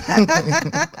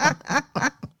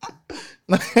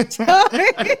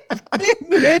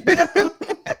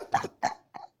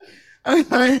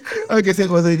 Okay, so it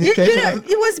was intentional.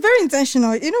 It was very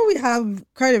intentional. You know, we have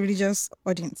quite a religious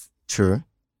audience. True.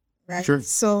 Right. True.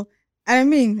 So, I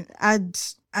mean, I'd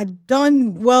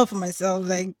done well for myself,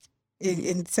 like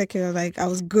in secular, like I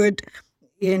was good,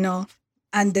 you know.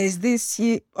 And there's this,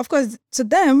 of course, to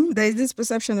them, there's this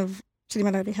perception of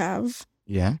Chidinma that they have,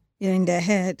 in their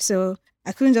head. So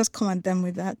I couldn't just come at them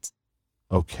with that.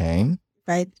 Okay.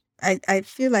 Right. I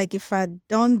feel like if I'd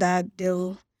done that,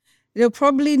 they'll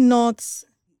probably not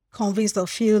convinced or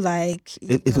feel like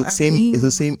it would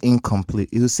seem incomplete.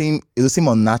 It would seem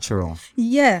unnatural.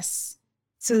 Yes,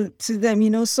 to them, you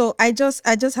know. So I just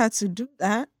had to do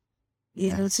that,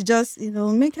 you know, to just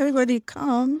make everybody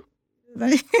calm.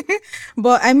 Like,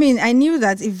 but I mean, I knew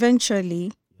that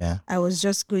eventually, I was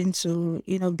just going to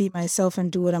be myself and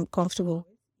do what I'm comfortable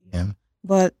with. Yeah.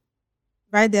 But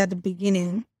right there at the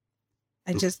beginning,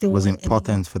 I just didn't. It was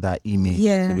important for that image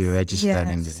to be registered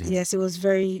in the. Yes, it was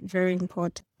very, very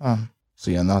important.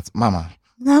 So you're not Mama.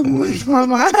 No,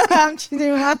 Mama. I'm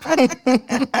Chidinma.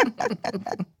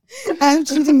 I'm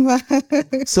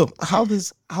Chidinma. So how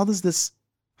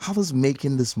does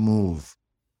making this move,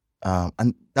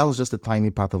 and that was just a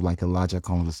tiny part of like a larger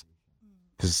conversation,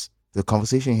 because the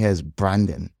conversation here is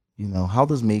branding. You know, how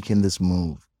does making this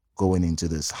move going into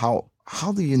this? How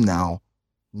do you now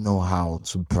know how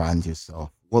to brand yourself?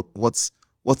 What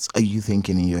are you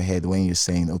thinking in your head when you're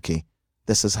saying, okay,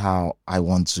 this is how I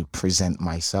want to present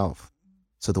myself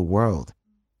to the world?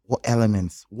 What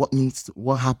elements, what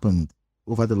happened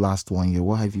over the last 1 year?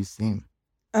 What have you seen?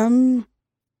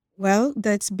 Well,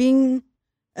 that's been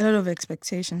a lot of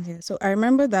expectation here. So I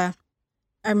remember that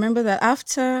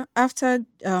after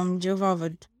Jehovah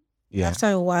Overdo, after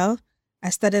a while, I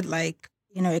started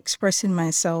expressing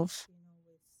myself,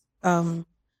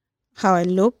 how I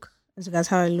look, as regards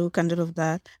how I look and all of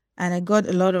that. And I got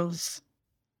a lot of,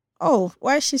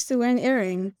 why is she still wearing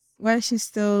earrings? Why is she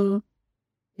still,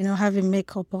 having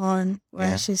makeup on? Why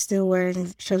is she still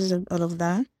wearing shirts and all of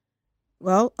that?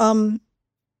 Well,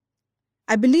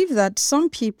 I believe that some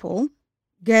people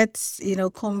get,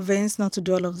 convinced not to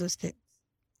do all of those things.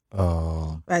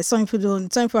 Oh. Right. Some people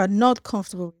are not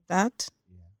comfortable with that.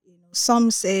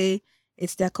 Some say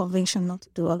it's their conviction not to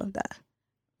do all of that.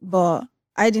 But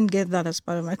I didn't get that as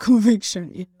part of my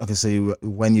conviction. Okay, so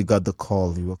when you got the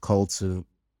call, you were called to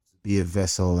be a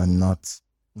vessel and not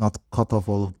cut off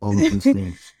all of those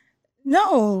things.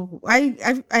 No,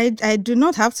 I do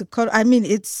not have to cut. I mean,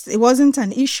 it wasn't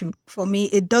an issue for me.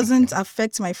 It doesn't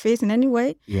affect my faith in any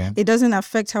way. Yeah. It doesn't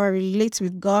affect how I relate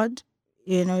with God.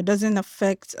 It doesn't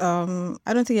affect. I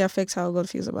don't think it affects how God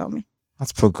feels about me.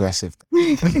 That's progressive.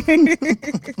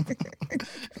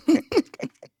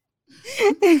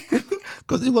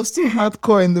 Because it was too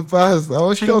hardcore in the past. I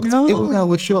was shocked. Even I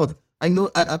was shocked. I know.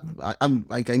 I'm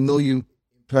like, I know you in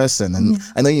person, and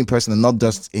I know you in person, and not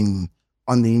just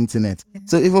on the internet.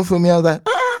 So even for me, I was like,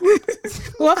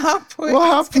 what happened?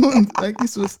 What happened? Like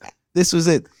this was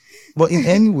it. But in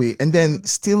any way, and then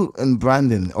still in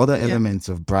branding, other elements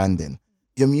of branding.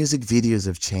 your music videos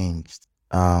have changed.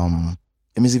 Your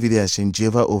music video has changed.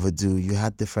 Jehovah Overdue, you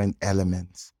had different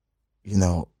elements. You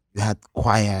know, you had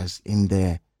choirs in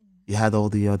there. You had all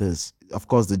the others. Of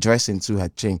course, the dressing too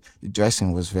had changed. The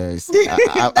dressing was very.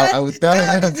 I would tell you.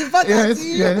 Yes.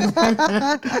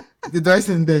 The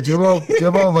dressing there,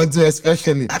 Jehovah Overdue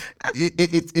especially.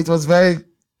 It was very.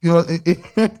 You know,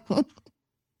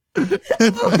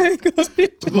 Oh my God.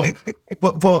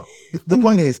 but the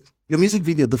point is, your music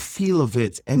video, the feel of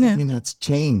it, everything has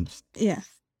changed. Yeah.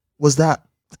 Was that?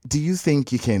 Do you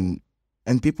think you can?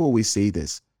 And people always say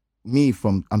this.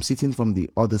 I'm sitting from the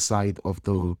other side of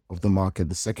the market,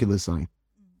 the secular side,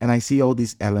 and I see all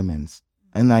these elements,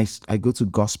 and I go to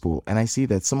gospel, and I see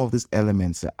that some of these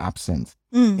elements are absent.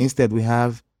 Instead, we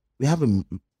have a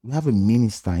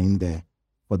minister in there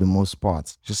for the most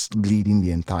part, just leading the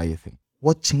entire thing.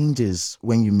 What changes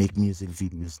when you make music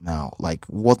videos now? Like,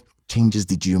 what changes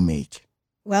did you make?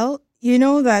 Well, you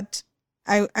know that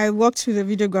I worked with a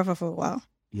videographer for a while.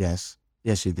 Yes,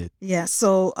 you did. Yeah.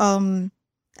 So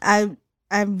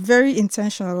I'm very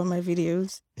intentional about my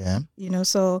videos. Yeah. You know,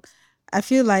 so I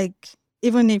feel like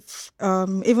even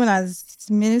as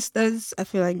ministers, I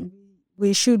feel like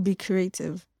we should be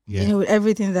creative. Yeah. You know, with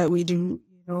everything that we do.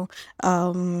 You know,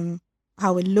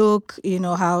 how we look. You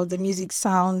know, how the music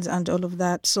sounds and all of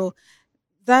that. So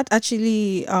that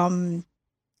actually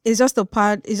is just a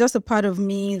part. It's just a part of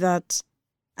me that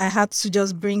I had to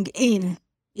just bring in.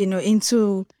 You know,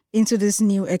 into this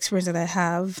new experience that I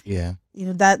have. Yeah. You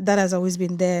know, that has always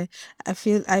been there. I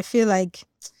feel like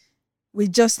we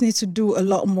just need to do a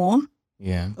lot more.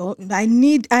 Yeah. I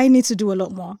need to do a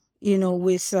lot more, you know,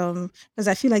 with because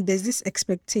I feel like there's this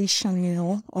expectation, you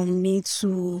know, on me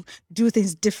to do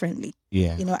things differently.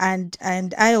 Yeah. You know, and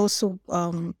I also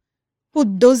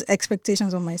put those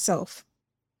expectations on myself,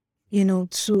 you know,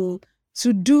 to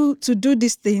do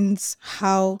these things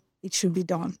how it should be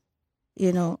done.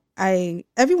 You know,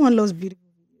 everyone loves beautiful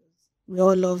videos. We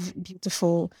all love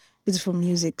beautiful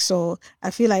music. So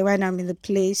I feel like right now I'm in the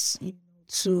place, you know,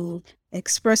 to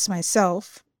express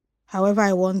myself however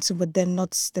I want to, but then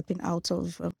not stepping out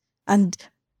of and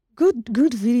good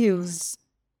videos.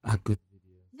 Good.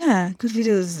 Yeah, good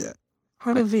videos.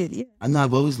 Part of it. Yeah. I know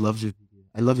I've always loved your video.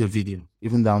 I love your video,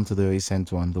 even down to the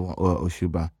recent one, the one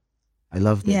Oshuba. I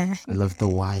love that. Yeah. I love the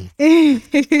wife.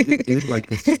 It looked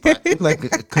like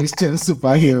a Christian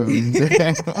superhero.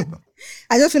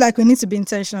 I just feel like we need to be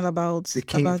intentional about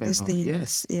these things.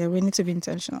 Yes. Yeah, we need to be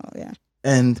intentional. Yeah.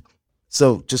 And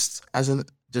so, just as an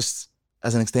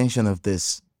extension of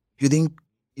this, you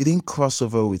didn't cross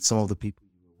over with some of the people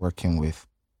you were working with,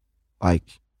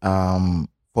 like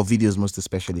for videos, most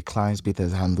especially. Clients Bit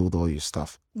has handled all your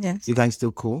stuff. Yes. You guys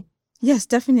still cool? Yes,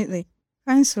 definitely.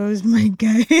 Francois is my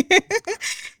guy.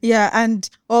 Yeah, and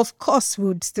of course we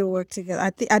would still work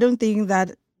together. I don't think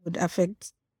that would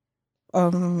affect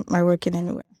my work in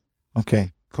any way.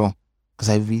 Okay, cool. Because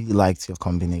I really liked your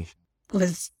combination. It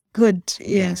was good.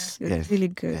 Yes, it was really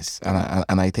good. Yes,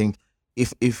 and I think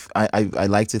if I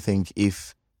like to think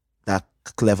if that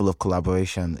level of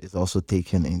collaboration is also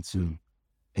taken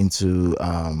into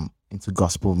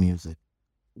gospel music,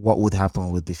 what would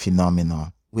happen with the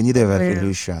phenomenon? We need a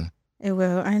revolution. It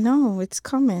will. I know it's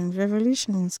coming.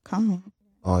 Revolution is coming.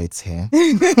 Oh, it's here.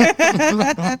 You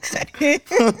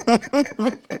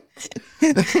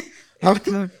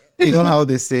know how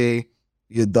they say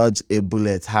you dodge a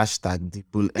bullet, hashtag the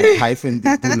bullet, hyphen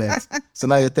the bullet. So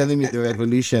now you're telling me the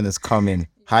revolution is coming,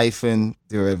 hyphen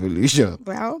the revolution.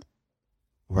 Wow.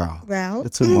 You're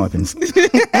too modest.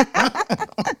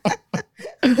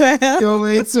 Well. You're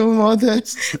way too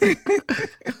modest.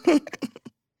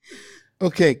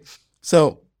 Okay.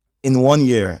 So, in 1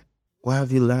 year, what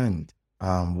have you learned?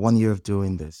 1 year of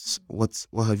doing this, what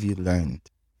have you learned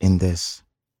in this?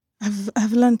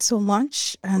 I've learned so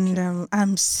much, and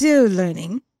I'm still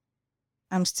learning.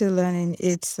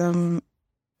 It's a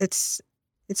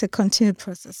continued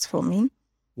process for me.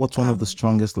 What's one of the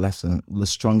strongest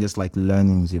like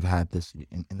learnings you've had this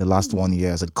in the last 1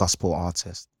 year as a gospel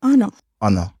artist? Honor.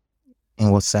 In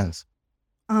what sense?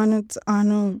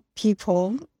 Honor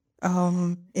people.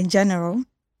 In general.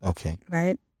 Okay.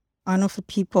 Right? Honor for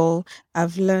people.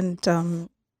 I've learned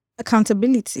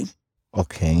accountability.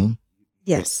 Okay.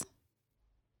 Yes.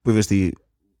 Previously,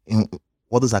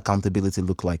 what does accountability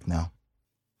look like now?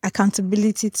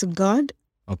 Accountability to God.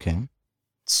 Okay.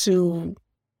 To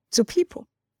people.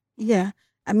 Yeah.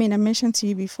 I mean, I mentioned to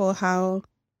you before how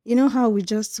we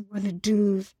just want to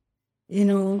do,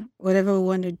 whatever we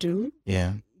want to do.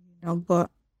 Yeah.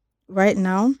 But right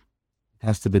now,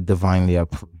 has to be divinely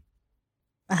approved.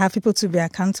 I have people to be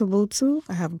accountable to.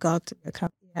 I have God to be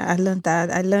accountable. Yeah, I learned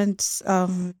that. I learned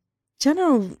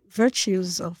general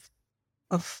virtues of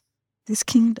this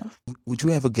kingdom. Would you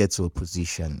ever get to a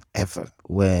position ever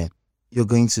where you're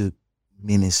going to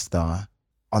minister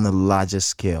on a larger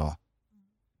scale?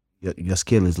 Your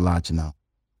scale is large now.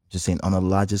 Just saying, on a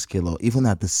larger scale or even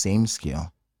at the same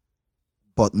scale,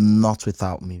 but not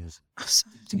without music.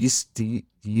 Absolutely.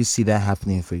 Do you see that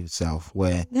happening for yourself,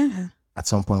 where Yeah. at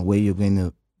some point where you're going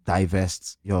to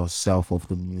divest yourself of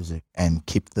the music and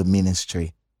keep the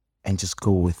ministry and just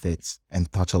go with it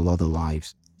and touch a lot of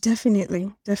lives?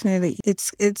 Definitely.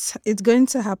 It's going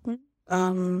to happen.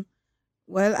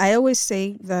 Well, I always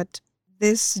say that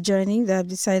this journey that I've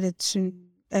decided to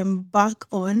embark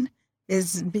on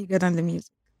is bigger than the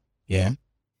music. Yeah.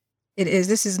 It is.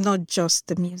 This is not just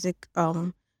the music.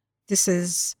 This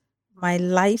is my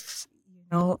life,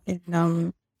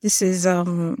 and this is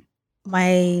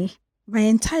my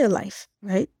entire life,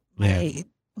 right? Yeah.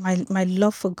 My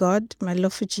love for God, my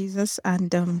love for Jesus,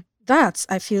 and that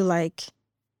I feel like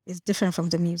is different from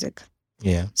the music.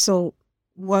 Yeah. So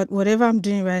whatever I'm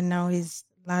doing right now is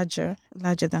larger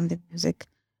than the music.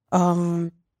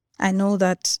 I know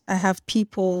that I have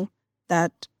people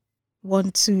that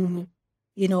want to,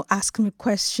 ask me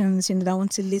questions, that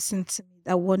want to listen to me,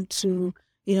 that want to,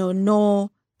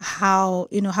 know how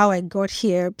I got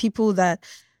here. People that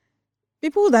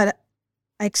are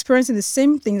experiencing the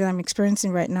same thing that I'm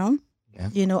experiencing right now,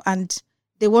 Yeah. and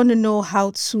they want to know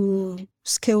how to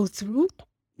scale through.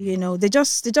 They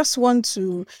just want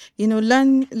to,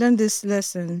 learn these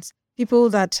lessons. People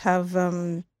that have,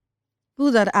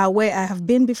 people that are where I have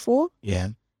been before. Yeah.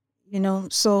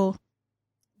 So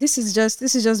this is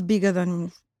just bigger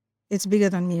than, it's bigger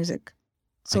than music.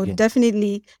 So Okay.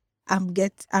 definitely, I'm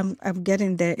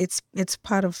getting there. It's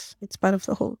part of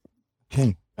the whole.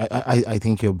 Okay. I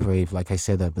think you're brave. Like I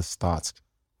said at the start,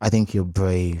 I think you're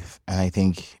brave, and I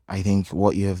think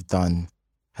what you have done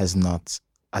has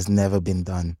never been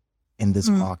done in this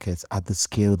market at the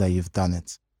scale that you've done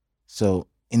it. So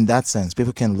in that sense,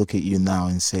 people can look at you now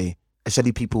and say,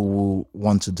 especially people who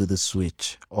want to do the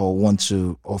switch or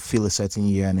or feel a certain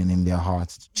yearning in their heart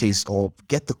to chase or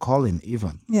get the calling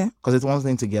even. Yeah. Because it's one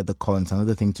thing to get the calling, it's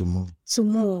another thing to move.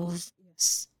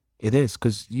 Yes. It is,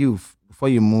 because before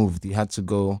you moved, you had to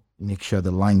go make sure the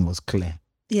line was clear.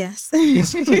 Yes.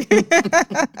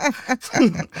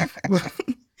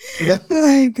 Yeah.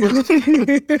 Like,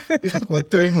 For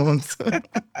 3 months.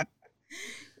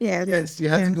 yeah. Yes, you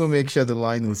had to go make sure the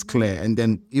line was clear. And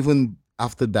then even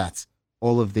after that,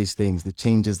 all of these things, the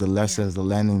changes, the lessons, the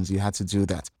learnings, you had to do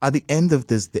that. At the end of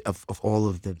this, of all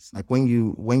of this, like when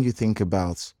you think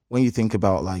about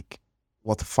like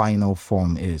what the final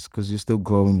form is, because you're still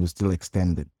growing, you're still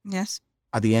extending. Yes.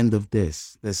 At the end of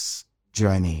this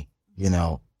journey,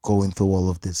 going through all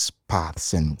of these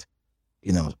paths and,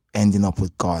 ending up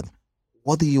with God,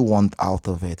 what do you want out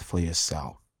of it for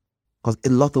yourself? Because a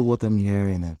lot of what I'm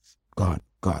hearing is God.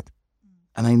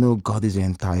 And I know God is your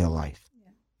entire life,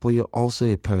 but you're also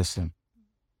a person.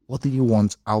 What do you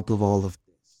want out of all of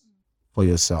this for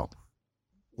yourself?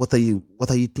 What are you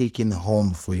taking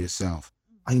home for yourself?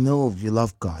 I know you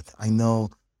love God. I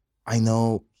know He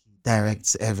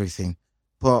directs everything,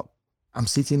 but I'm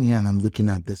sitting here and I'm looking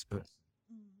at this person.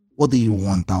 What do you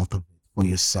want out of it for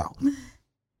yourself?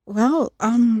 Well,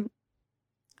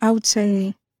 I would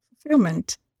say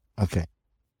fulfillment. Okay.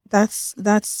 This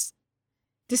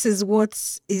is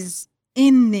what is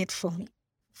in it for me.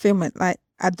 Fulfillment. Like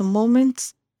at the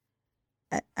moment,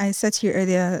 I said to you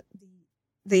earlier,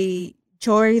 the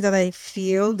joy that I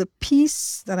feel, the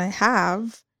peace that I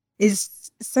have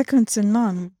is second to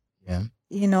none. Yeah.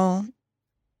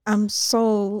 I'm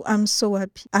so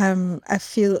happy. I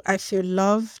feel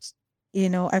loved.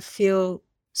 I feel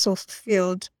so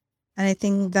fulfilled, and I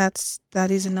think that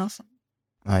is enough.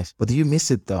 Nice. But do you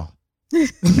miss it though?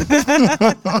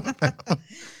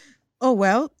 Oh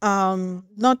well, I'm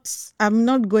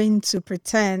not going to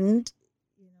pretend.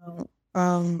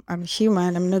 I'm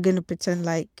human. I'm not going to pretend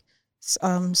like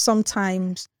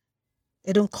sometimes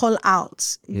they don't call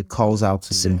out. It calls out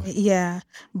to you. Yeah,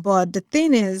 but the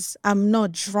thing is, I'm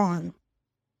not drawn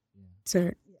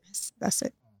to. Yes, that's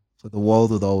it. So the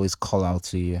world would always call out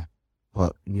to you,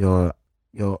 but you're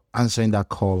answering that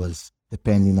call is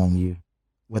depending on you,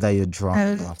 whether you're drawn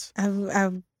or not.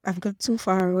 I've got too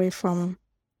far away from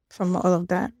all of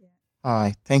that. All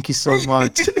right, thank you so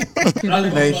much. Thank you.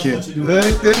 Thank you.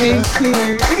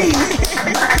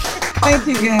 Thank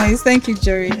you, guys. Thank you,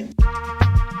 Jerry.